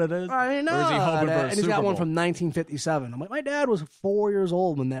that what it is? I know Or is he hoping that. for a And he's got Super one Bowl? from 1957. I'm like, my dad was 4 years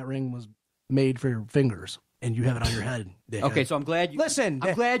old when that ring was made for your fingers, and you have it on your head. dickhead. Okay, so I'm glad you I'm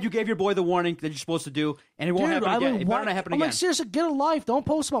glad you gave your boy the warning that you're supposed to do, and it won't Dude, happen again. It better not happen I'm again. like, seriously, get a life. Don't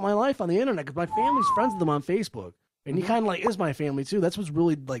post about my life on the internet because my family's friends with them on Facebook, and he kind of like is my family too. That's what's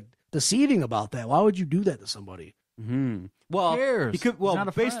really like deceiving about that. Why would you do that to somebody? Well, cares? he could. He's Well, not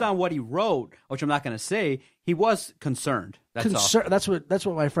a based friend. on what he wrote, which I'm not going to say, he was concerned. That's all. That's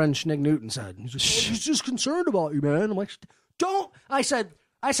what my friend Schnig Newton said. He's like, oh, he's just concerned about you, man. I'm like, don't. I said,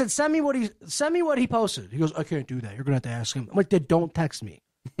 send me what he posted. He goes, I can't do that. You're gonna have to ask him. I'm like, then don't text me.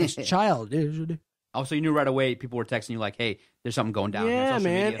 This child. Oh, so you knew right away. People were texting you like, "Hey, there's something going down." here on Yeah, social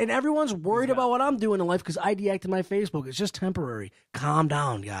man. media. And everyone's worried about what I'm doing in life because I deactivated my Facebook. It's just temporary. Calm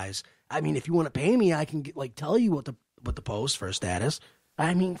down, guys. I mean, if you want to pay me, I can tell you what to post for a status.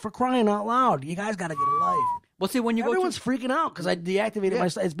 I mean, for crying out loud, you guys got to get a life. Well, see, when you Everyone's freaking out because I deactivated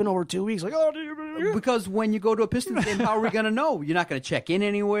my. It's been over 2 weeks. Like, oh, because when you go to a Pistons game, how are we going to know? You're not going to check in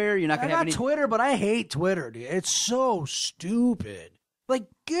anywhere. You're not I going to have got any. Twitter, but I hate Twitter, dude. It's so stupid. Like,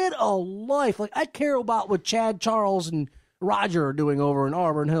 get a life. Like, I care about what Chad Charles and Roger are doing over in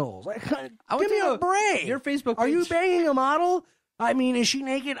Auburn Hills. Like, give me a break. Your Facebook Are you page- banging a model? I mean, is she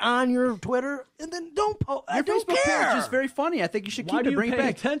naked on your Twitter? And then don't post. I Your don't Facebook care. page is very funny. I think you should Why keep do it. you Bring pay it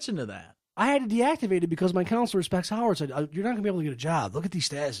back. attention to that? I had to deactivate it because my counselor, Specs Howard, said, you're not going to be able to get a job. Look at these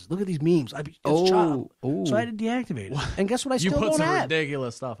statuses. Look at these memes. It's child. So I had to deactivate it. And guess what I still don't have? You put some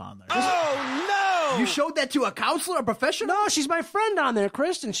ridiculous stuff on there. You showed that to a counselor, a professional? No, she's my friend on there,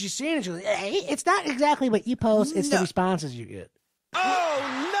 Kristen. She's seeing it. She's like, hey, it's not exactly what you post. It's the responses you get.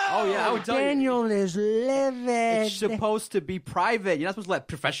 Oh, yeah, I would tell you. Daniel is livid. It's supposed to be private. You're not supposed to let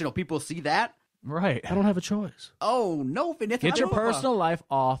professional people see that. Right. I don't have a choice. Oh, no. Get your personal life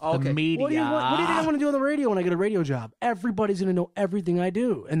off the media. What do you think I want to do on the radio when I get a radio job? Everybody's going to know everything I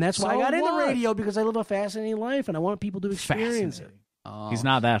do. And that's why I got into radio, because I live a fascinating life and I want people to experience it. He's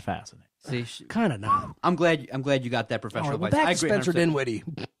not that fascinating. See, kind of not. I'm glad you got that professional advice. Back I to agree, Spencer Dinwiddie.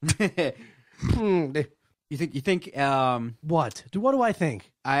 You think what? What do I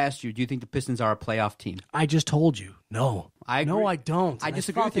think? I asked you, do you think the Pistons are a playoff team? I just told you. No. I agree. No, I don't. I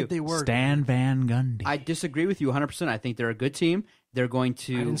disagree with you. They were. Stan Van Gundy. I disagree with you 100%. I think they're a good team. They're going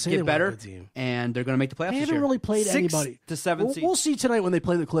to get better, and they're going to make the playoffs. They this haven't year. really played 6 anybody. to 7 seeds. We'll see tonight when they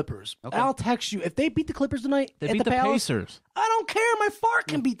play the Clippers. Okay. I'll text you if they beat the Clippers tonight. They at beat the Palace, Pacers. I don't care. My fart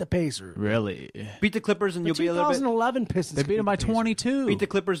can beat the Pacers. Really? Beat the Clippers, and The you'll be a little bit. 2011 Pistons. They beat them by 22. Beat the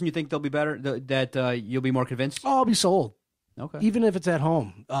Clippers, and you think they'll be better. That you'll be more convinced. Oh, I'll be sold. Okay. Even if it's at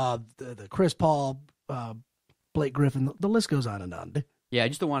home. The Chris Paul, Blake Griffin. The list goes on and on. Yeah, I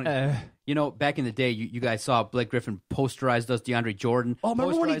just don't want to. Back in the day, you guys saw Blake Griffin posterized us DeAndre Jordan. Oh,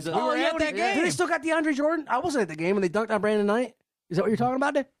 remember when posterized us. we were at that game? Do they still got DeAndre Jordan? I wasn't at the game when they dunked on Brandon Knight. Is that what you're talking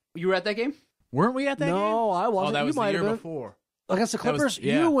about? You were at that game? Weren't we at that game? No, I wasn't. Oh, that You was the might year have been. before. Against the Clippers?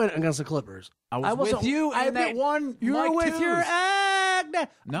 yeah. You went against the Clippers. I was with you in that one. You were Mike with Twos. your egg.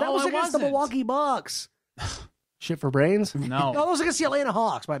 No, that was I against wasn't. the Milwaukee Bucks. Shit for brains? No. No, that was against the Atlanta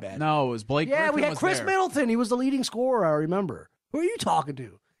Hawks. My bad. No, it was Blake Yeah, Griffin we had was Chris there. Middleton. He was the leading scorer, I remember. Who are you talking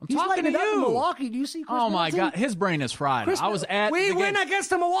to? He's talking lighting to it up in you. Milwaukee. Do you see Chris Oh, my Middleton? God. His brain is fried. I was at We the win game. against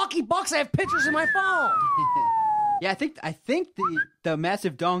the Milwaukee Bucks. I have pictures in my phone. Yeah, I think the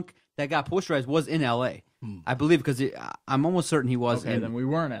massive dunk that got posterized was in L.A. I believe because I'm almost certain he was. Okay, then we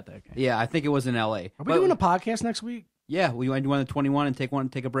weren't at that game. Yeah, I think it was in L.A. Are we doing a podcast next week? Yeah, we want to do one on the 21 and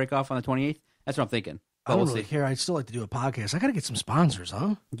take a break off on the 28th. That's what I'm thinking. I don't really care. I'd still like to do a podcast. I got to get some sponsors,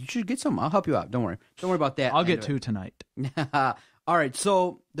 huh? You should get some. I'll help you out. Don't worry. Don't worry about that. I'll get 2 tonight. All right,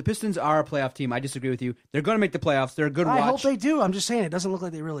 so the Pistons are a playoff team. I disagree with you. They're going to make the playoffs. They're a good watch. I hope they do. I'm just saying it doesn't look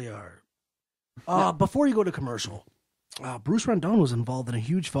like they really are. Before you go to commercial, Bruce Rendon was involved in a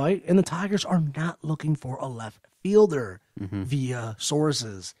huge fight, and the Tigers are not looking for a left fielder via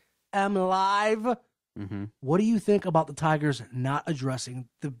sources. I'm live. What do you think about the Tigers not addressing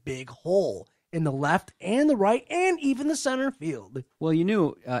the big hole in the left and the right and even the center field? Well, you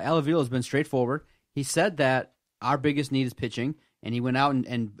knew Al Avila has been straightforward. He said that our biggest need is pitching, and he went out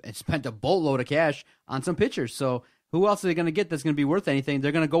and spent a boatload of cash on some pitchers. So who else are they going to get that's going to be worth anything?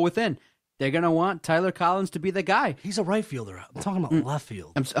 They're going to go within. They're going to want Tyler Collins to be the guy. He's a right fielder. I'm talking about left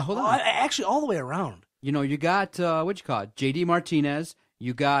field. Hold on. Actually, all the way around. You got, what you call it, J.D. Martinez.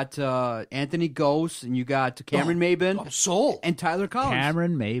 You got Anthony Gose, and you got Cameron Maben. I'm sold. And Tyler Collins.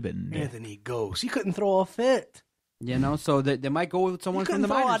 Cameron Maben. Anthony Gose. He couldn't throw a fit. So they might go with someone from the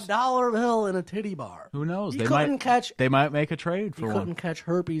throw minors. a dollar bill in a titty bar. Who knows? They might make a trade for one. Couldn't catch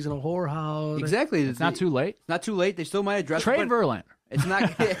herpes in a whorehouse. Exactly. It's not too late. It's not too late. They still might address Trade it. but Verlander. It's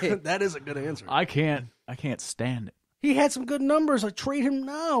not. That is a good answer. I can't stand it. He had some good numbers. Like, trade him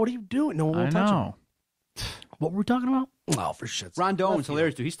now. What are you doing? No one will touch him. What were we talking about? Oh, for shit's sake. Rondon's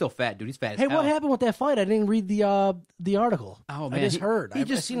hilarious, dude. He's still fat, dude. He's fat as hell. Hey, what happened with that fight? I didn't read the article. Oh, man. I just heard. He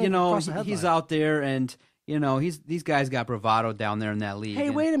just, seen it across the he's headline. out there, and, these guys got bravado down there in that league. Hey,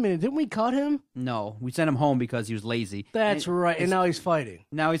 and wait a minute. Didn't we cut him? No, we sent him home because he was lazy. That's right. And now he's fighting.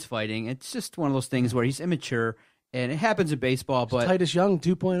 Now he's fighting. It's just one of those things where he's immature, and it happens in baseball, but Titus Young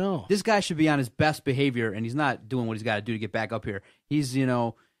 2.0. this guy should be on his best behavior, and he's not doing what he's got to do to get back up here. He's,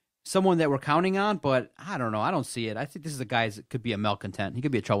 someone that we're counting on, but I don't know. I don't see it. I think this is a guy that could be a malcontent. He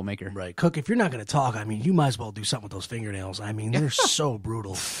could be a troublemaker. Right. Cook, if you're not going to talk, you might as well do something with those fingernails. They're so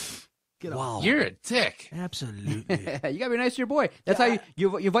brutal. Wow. You're a tick. Absolutely. You got to be nice to your boy. That's how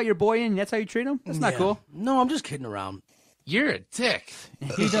you invite your boy in, and that's how you treat him? That's not cool. No, I'm just kidding around. You're a tick.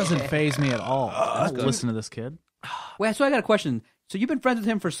 He doesn't faze me at all. Listen to this kid. Wait, so I got a question. So you've been friends with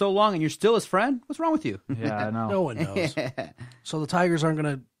him for so long, and you're still his friend? What's wrong with you? Yeah, I know. No one knows. So the Tigers aren't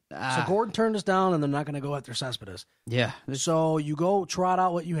going to... So Gordon turned us down, and they're not going to go after Cespedes. Yeah. So you go trot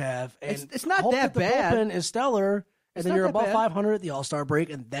out what you have, and It's not hope that the bad. bullpen is stellar, and then not you're that above bad. 500 at the All-Star break,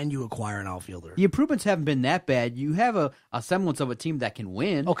 and then you acquire an outfielder. The improvements haven't been that bad. You have a semblance of a team that can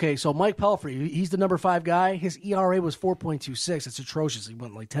win. Okay, so Mike Pelfrey, he's the number 5 guy. His ERA was 4.26. It's atrocious. He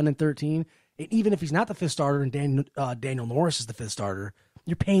went like 10-13. And even if he's not the fifth starter and Daniel Norris is the fifth starter,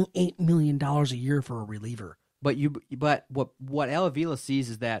 You're paying $8 million a year for a reliever. But what Al Avila sees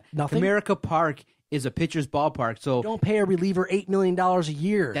is that Nothing? Comerica Park is a pitcher's ballpark. So You don't pay a reliever $8 million a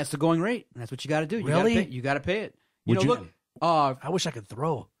year. that's the going rate. That's what you got to do. Really? You got to pay it. Would I wish I could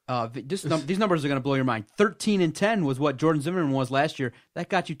throw. These numbers are going to blow your mind. 13-10 was what Jordan Zimmerman was last year. That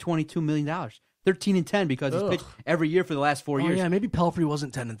got you $22 million. 13-10 because he's pitched every year for the last 4 years. Yeah, maybe Pelfrey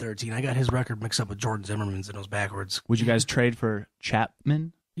wasn't 10-13. I got his record mixed up with Jordan Zimmerman's and it was backwards. Would you guys trade for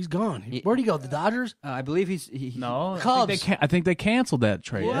Chapman? He's gone. Where'd he go? The Dodgers? I believe he's No, Cubs. I think they canceled that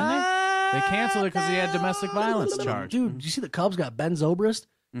trade. What? Didn't they? They canceled it because he had domestic violence charge. Dude, did you see the Cubs got Ben Zobrist?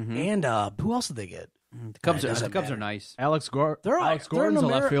 And who else did they get? The Cubs doesn't are matter. nice. Alex Gordon's an a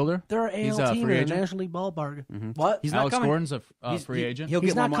left fielder. They're an He's AL a team free in a agent. National League ballpark. What? He's not Alex coming. Gordon's a free agent. He'll He's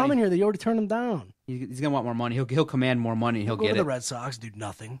get more not money. coming here. They already turned him down. He's gonna want more money. He'll command more money. He'll Go get to it. the Red Sox, do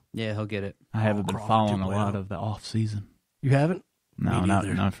nothing. Yeah, he'll get it. I haven't been Crawford following a 2.0. lot of the off season. You haven't? No, Me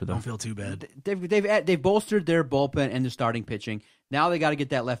neither. not for Don't them. feel too bad. They've bolstered their bullpen and their starting pitching. Now they got to get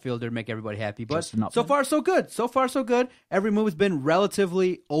that left fielder to make everybody happy. But Justin Upton. so far, so good. So far, so good. Every move has been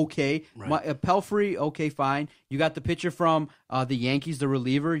relatively okay. Right. Pelfrey, okay, fine. You got the pitcher from the Yankees, the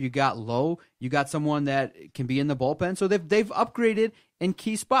reliever. You got Lowe. You got someone that can be in the bullpen. So they've upgraded in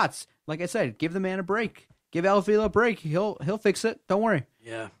key spots. Like I said, give the man a break. Give Al Avila a break. He'll fix it. Don't worry.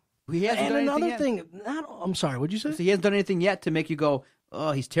 Yeah. He hasn't And done another anything yet. thing, I'm sorry, what'd you say? So he hasn't done anything yet to make you go,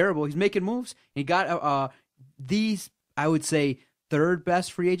 oh, he's terrible. He's making moves. He got these, I would say, third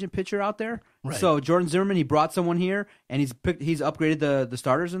best free agent pitcher out there. Right. So Jordan Zimmerman, he brought someone here, and he's upgraded the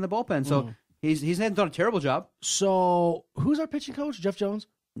starters in the bullpen. So he's hasn't done a terrible job. So, who's our pitching coach? Jeff Jones?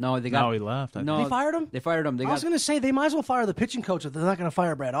 No, they got No, he left. no. They fired him? They fired him. They I was got going to say, they might as well fire the pitching coach if they're not going to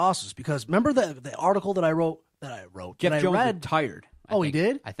fire Brad Ausmus, because remember the article that I wrote? Jeff that I Jones read? retired. Oh, he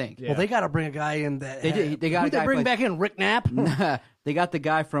did? I think. Well, they got to bring a guy in that. They did. They got a who'd they guy bring play- back in? Rick Knapp? They got the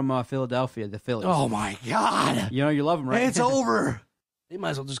guy from Philadelphia, the Phillies. Oh, my God. You know you love him, right? It's over. They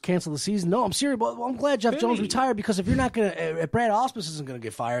might as well just cancel the season. No, I'm serious. Well, I'm glad Jeff Jones retired, because if you're not going to, if Brad Ausmus isn't going to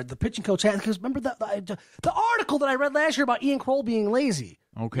get fired, the pitching coach has. Because remember the article that I read last year about Ian Kroll being lazy.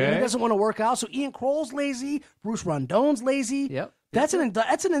 Okay. He doesn't want to work out, so Ian Kroll's lazy. Bruce Rondon's lazy. Yep. That's an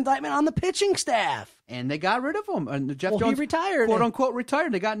indictment on the pitching staff. And they got rid of him. And Jeff Well, he Jones retired. quote unquote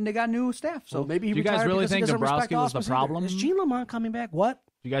retired. They got new staff. So So maybe he Do you guys retired really because he think doesn't respect Dombrowski was the Ausmus either. problem? Is Gene Lamont coming back? What?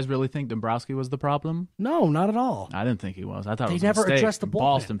 Do you guys really think Dombrowski was the problem? No, not at all. I didn't think he was. I thought They it was never a mistake. addressed the bullpen,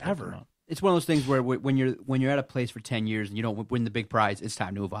 Boston picked ever. him up. it's one of those things where when you're at a place for 10 years and you don't win the big prize, it's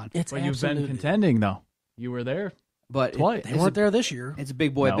time to move on. It's But you've been contending though. You were there. But Twice. They weren't there this year. It's a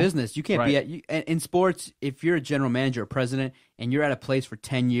big boy No. business. You can't be Right. in sports. If you're a general manager or president and you're at a place for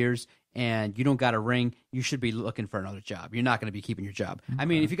 10 years and you don't got a ring, you should be looking for another job. You're not going to be keeping your job. I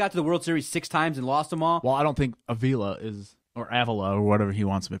mean, if you got to the World Series 6 times and lost them all, Well, I don't think Avila is, or Avila, or whatever he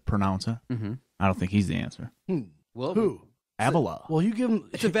wants to pronounce it. Mm-hmm. I don't think he's the answer. well, Who? Avila. Well, you give him.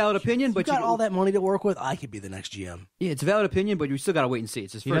 it's a valid opinion, You but got all that money to work with. I could be the next GM. Yeah, it's a valid opinion, but you still got to wait and see.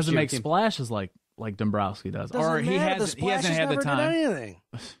 It's his He first doesn't year make team. splashes like Dombrowski does, Doesn't or he matter. hasn't. The He hasn't splashes had the never did time. anything.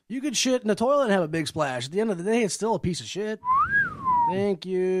 You could shit in the toilet and have a big splash. At the end of the day, it's still a piece of shit. Thank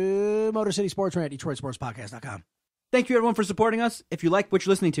you, Motor City Sports Rant, DetroitSportsPodcast.com. Thank you, everyone, for supporting us. If you like what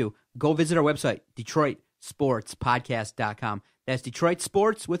you're listening to, go visit our website, DetroitSportsPodcast.com. That's Detroit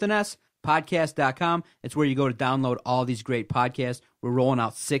Sports with an S, podcast.com. It's where you go to download all these great podcasts. We're rolling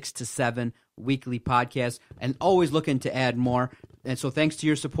out 6 to 7 weekly podcasts and always looking to add more. And so thanks to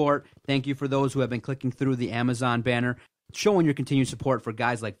your support. Thank you for those who have been clicking through the Amazon banner, showing your continued support for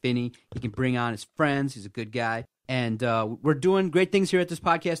guys like Vinny. He can bring on his friends. He's a good guy. And we're doing great things here at this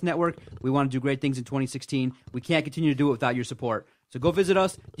podcast network. We want to do great things in 2016. We can't continue to do it without your support. So go visit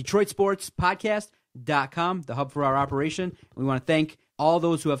us, DetroitSportsPodcast.com, the hub for our operation. We want to thank all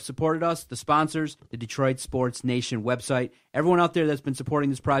those who have supported us, the sponsors, the Detroit Sports Nation website, everyone out there that's been supporting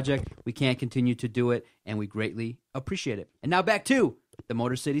this project. We can't continue to do it, and we greatly appreciate it. And now back to the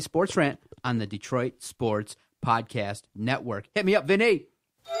Motor City Sports Rant on the Detroit Sports Podcast Network. Hit me up, Vinny.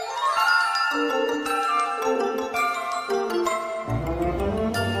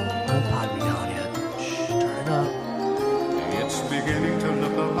 Don't pod me down yet. Shh, turn it up. It's beginning to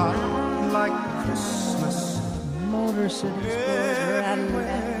look a lot like Christmas. Motor City Sports Rant.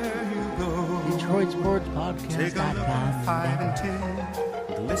 Where you go, Detroit Sports take a look at 5 and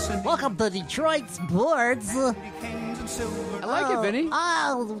 10. Listen, Welcome to Detroit Sports. canes and silver. I like it, Vinny.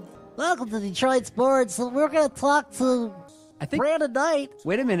 Welcome to Detroit Sports. We're going to talk to I think. Brandon Knight.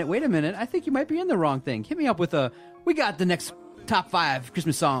 Wait a minute. I think you might be in the wrong thing. Hit me up with we got the next Top 5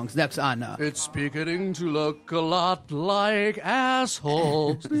 Christmas songs next on. It's beginning to look a lot like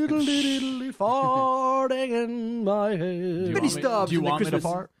assholes. Diddle-diddle-diddle, farting in my head. Benny Stubbs. Do you in the want me to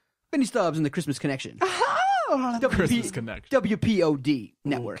Christmas, fart? Benny Stubbs in the Christmas Connection. Christmas Connection. WPOD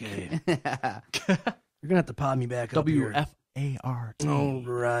network. Okay. You're gonna have to pop me back up here. WFART. All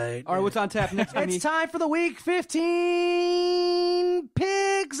right. All right, what's on tap next? Benny? It's time for the Week 15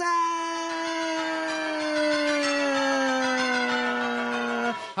 Pigs.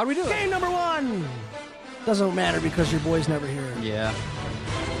 How do we do it? Game number 1. Doesn't matter because your boy's never here. Yeah.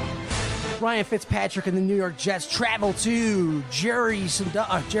 Ryan Fitzpatrick and the New York Jets travel to Jerry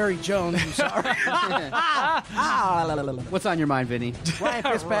Jones. I'm sorry. What's on your mind, Vinny? Ryan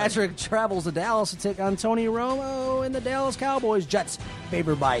Fitzpatrick travels to Dallas to take on Tony Romo and the Dallas Cowboys. Jets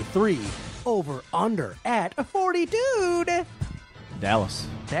favored by 3. Over under at 42. Dallas.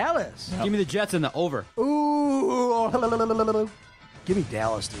 Dallas. Give me the Jets and the over. Ooh. Give me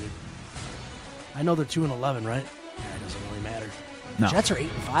Dallas, dude. I know they're 2-11, right? Yeah, it doesn't really matter. No. Jets are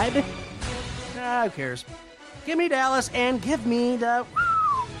 8-5. Who cares? Give me Dallas and give me the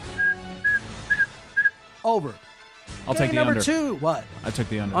over. I'll take the number under. 2. What? I took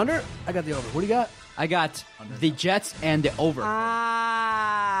the under. Under? I got the over. What do you got? I got the Jets and the over.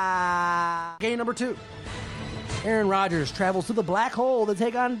 Game number 2. Aaron Rodgers travels to the black hole to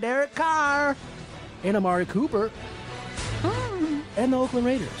take on Derek Carr and Amari Cooper and the Oakland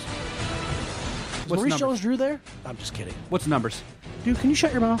Raiders. Is What's Maurice numbers? Jones-Drew there? I'm just kidding. What's the numbers? Dude, can you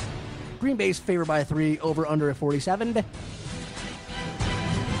shut your mouth? Green Bay's favored by 3, over under at 47.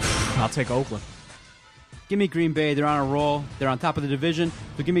 I'll take Oakland. Give me Green Bay. They're on a roll. They're on top of the division.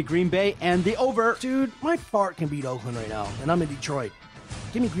 So give me Green Bay and the over. Dude, my fart can beat Oakland right now, and I'm in Detroit.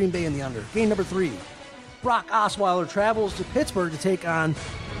 Give me Green Bay in the under. Game number 3. Brock Osweiler travels to Pittsburgh to take on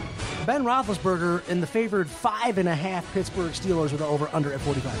Ben Roethlisberger in the favored 5.5 Pittsburgh Steelers with the over under at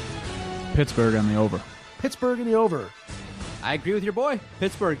 45. Pittsburgh on the over. Pittsburgh in the over. I agree with your boy.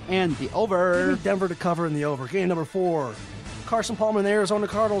 Pittsburgh and the over. Give me Denver to cover in the over. Game number 4. Carson Palmer and the Arizona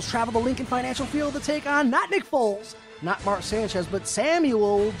Cardinals travel to Lincoln Financial Field to take on not Nick Foles, not Mark Sanchez, but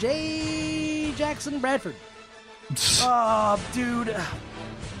Samuel J. Jackson Bradford. Dude.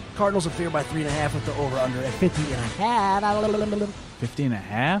 Cardinals are favored by 3.5 with the over under at 50.5.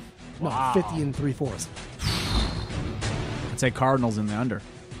 50.5? No, 50 and 3/4. I'd say Cardinals in the under.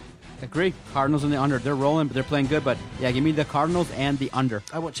 Agree. Cardinals in the under. They're rolling, but they're playing good. But yeah, give me the Cardinals and the under.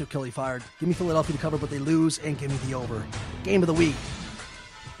 I want Chip Kelly fired. Give me Philadelphia to cover, but they lose, and give me the over. Game of the week.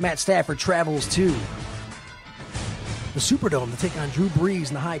 Matt Stafford travels to the Superdome to take on Drew Brees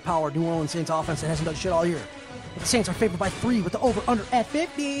and the high-powered New Orleans Saints offense that hasn't done shit all year. But the Saints are favored by 3 with the over-under at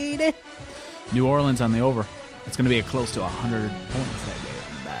 50. New Orleans on the over. It's going to be a close to 100 points that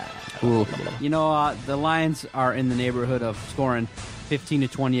game. Ooh. You know, the Lions are in the neighborhood of scoring 15 to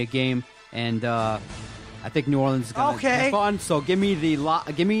 20 a game, and I think New Orleans is going to have fun. So give me the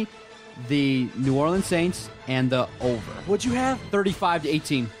New Orleans Saints and the over. What'd you have? 35 to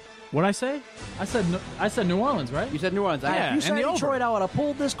 18. What'd I say? I said New Orleans, right? You said New Orleans. Yeah. If you said and the Detroit, over. I would have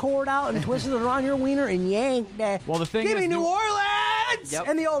pulled this cord out and twisted it around your wiener and yanked that. Well, the thing give is, me New Orleans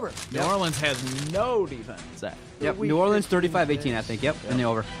and the over. New Orleans has no defense. Yep, New Orleans 35-18, I think. Yep, and the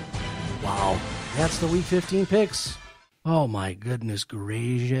over. Wow. That's the Week 15 picks. Oh, my goodness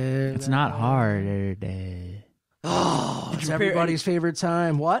gracious. It's not hard. Oh, it's everybody's favorite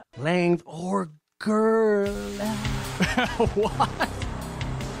time. What? Length or girth? What?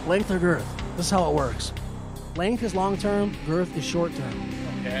 Length or girth? This is how it works. Length is long-term, girth is short-term.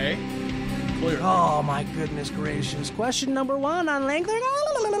 Okay. Clear. Oh, my goodness gracious. Question number 1 on length or...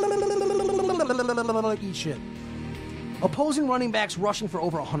 Eat shit. Opposing running backs rushing for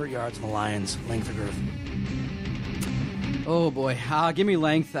over 100 yards in the Lions. Length or girth? Oh, boy. Give me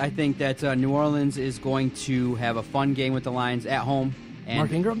length. I think that New Orleans is going to have a fun game with the Lions at home. And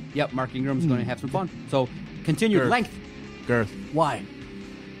Mark Ingram? Yep, Mark Ingram's going to have some fun. So, continued length. Girth. Why?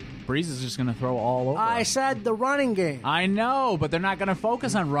 Breeze is just going to throw all over. I said the running game. I know, but they're not going to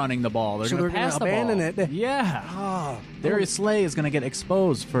focus on running the ball. They're So going to they're pass gonna the ball. abandon it. Yeah. Oh, Darius Slay is going to get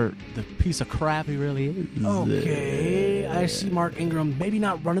exposed for the piece of crap he really is. okay. I see Mark Ingram maybe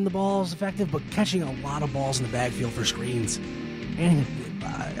not running the ball as effective, but catching a lot of balls in the backfield for screens. And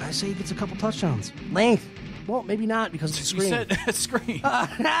I say he gets a couple touchdowns. Length. Well, maybe not because it's a screen. You said screen.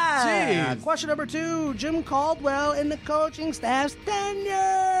 Jeez. Question number 2. Jim Caldwell and the coaching staff's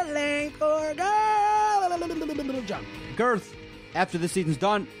tenure, length or girth? Girth. After the season's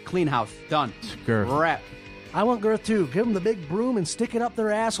done, clean house. Done. Girth. Wrap. I want girth too. Give them the big broom and stick it up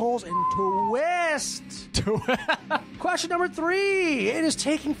their assholes and twist. Question number 3. It is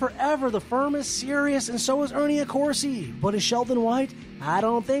taking forever. The firm is serious, and so is Ernie Accorsi. But is Sheldon White? I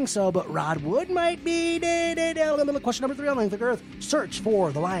don't think so, but Rod Wood might be. Question number 3 on Length of Girth. Search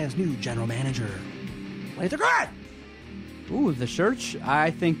for the Lions' new general manager. Length of Girth! Ooh, the search?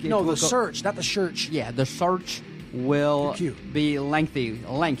 I think No, the search, not the church. Yeah, the search will be lengthy.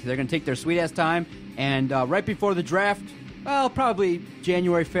 They're going to take their sweet-ass time, and right before the draft, well, probably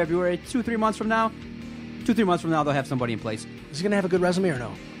January, February, 2-3 months from now, 2-3 months from now, they'll have somebody in place. Is he going to have a good resume or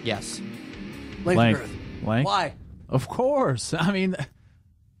no? Yes. Length of Girth. Length? Why? Of course. I mean,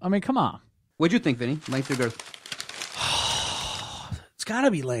 come on. What'd you think, Vinny? Length of Girth? It's got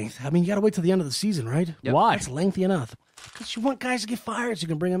to be length. I mean, you got to wait till the end of the season, right? Yep. Why? That's lengthy enough. Because you want guys to get fired so you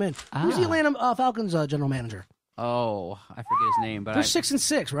can bring them in. Who's the Atlanta Falcons general manager? Oh, I forget his name, but They're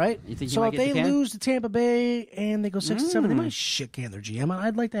 6-6, right? You think he so might if get the they can? lose to Tampa Bay and they go 6-7, they might shit can their GM.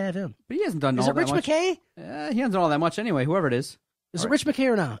 I'd like to have him. But he hasn't done Is all it Rich that much. McKay? He hasn't done all that much anyway, whoever it is. Is it Rich McKay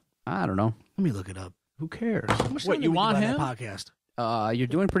or not? I don't know. Let me look it up. Who cares? How much What, time you did we want do on him? that podcast? You're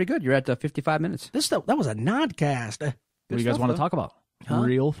doing pretty good. You're at 55 minutes. That was a nodcast. What do you guys want to talk about? Huh?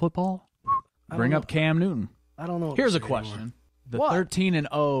 Real football? Bring know. up Cam Newton. I don't know. what Here's to a say question. anymore. The What?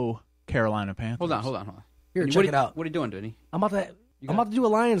 13-0 Carolina Panthers. Hold on. Here, What check are- it out. What are you doing, Vinny? I'm about to do a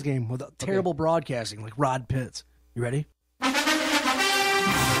Lions game with terrible broadcasting, like Rod Pitts. You ready?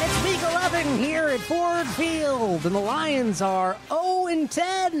 It's week 11 here at Ford Field, and the Lions are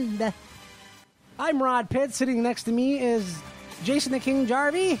 0-10. I'm Rod Pitts. Sitting next to me is Jason the King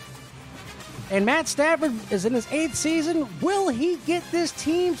Jarvie. And Matt Stafford is in his 8th season. Will he get this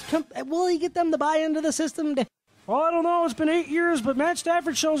team? Will he get them to buy into the system? Well, I don't know. It's been 8 years, but Matt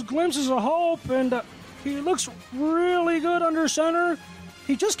Stafford shows glimpses of hope, and he looks really good under center.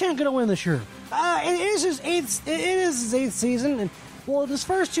 He just can't get a win this year. It is his 8th season, and well, his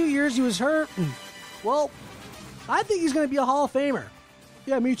first 2 years he was hurt. And, well, I think he's going to be a Hall of Famer.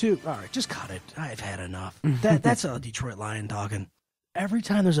 Yeah, me too. All right, just cut it. I've had enough. That's a Detroit Lion talking. Every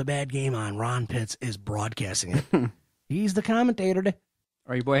time there's a bad game on, Ron Pitts is broadcasting it. He's the commentator. All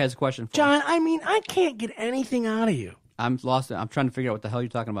right, your boy has a question for John, us. I mean, I can't get anything out of you. I'm lost. I'm trying to figure out what the hell you're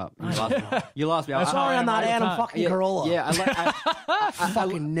talking about. You lost me. You lost me. Sorry, I'm not Adam fucking Carolla. Yeah, I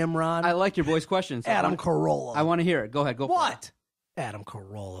fucking Nimrod. I like your boy's questions. Adam Carolla. I want to hear it. Go ahead. Go. What? Adam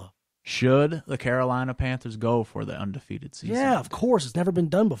Carolla. Should the Carolina Panthers go for the undefeated season? Yeah, of course. It's never been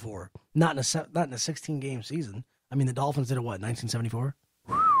done before. Not in a 16-game season. I mean, the Dolphins did it, what, 1974?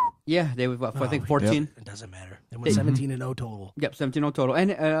 Yeah, they were, I think, 14. It doesn't matter. They went 17-0 total. Yep, 17-0 total.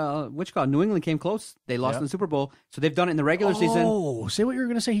 And what you call it? New England came close. They lost in the Super Bowl, so they've done it in the regular season. Oh, say what you were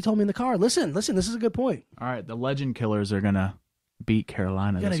going to say. He told me in the car. Listen, this is a good point. All right, the Legend Killers are going to beat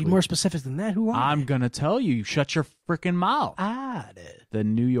Carolina You got this to be week. more specific than that. Who are I'm they? going to tell you. Shut your freaking mouth. The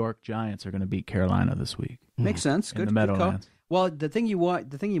New York Giants are going to beat Carolina this week. Makes sense. In Good. the Good call. Meadowlands. Well, the thing you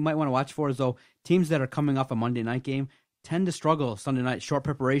might want to watch for is though teams that are coming off a Monday night game tend to struggle Sunday night. Short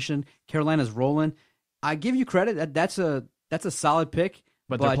preparation. Carolina's rolling. I give you credit. That's a solid pick.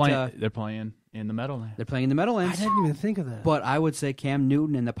 But they're playing in the Meadowlands. They're playing in the Meadowlands. I didn't even think of that. But I would say Cam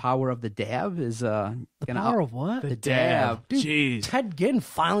Newton and the power of the dab is the power of what? The dab. Dude, Jeez. Ted Ginn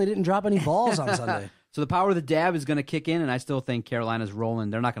finally didn't drop any balls on Sunday. So the power of the dab is going to kick in, and I still think Carolina's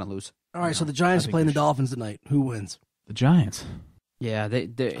rolling. They're not going to lose. All right, so the Giants are playing the Dolphins tonight. Who wins? The Giants. Yeah, Are they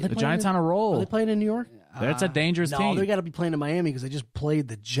The playing Giants in- on a roll. Are they playing in New York? That's a dangerous No, team. they got to be playing in Miami because they just played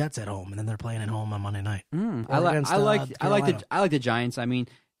the Jets at home, and then they're playing at home on Monday night. I like Carolina. the Giants. I mean,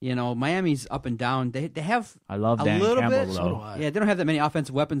 you know, Miami's up and down. They have I love a Dan little Campbell, bit. though. So do I. Yeah, they don't have that many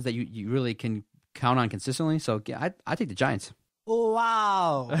offensive weapons that you really can count on consistently. So yeah, I take the Giants.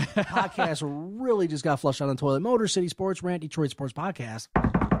 Wow. Podcast really just got flushed down the toilet. Motor City Sports, Rant, Detroit Sports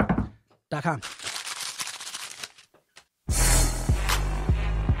Podcast.com.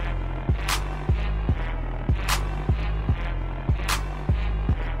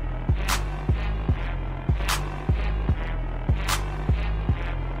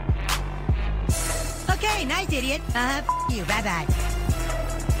 Okay, nice idiot. You. Bye-bye.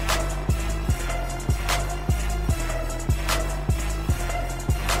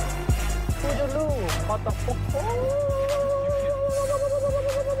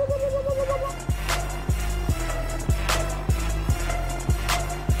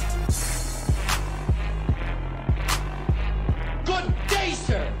 Good day,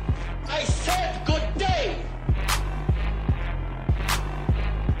 sir. I said good day.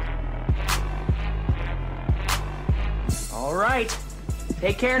 All right.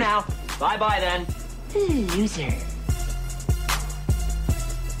 Take care now. Bye-bye then. Loser.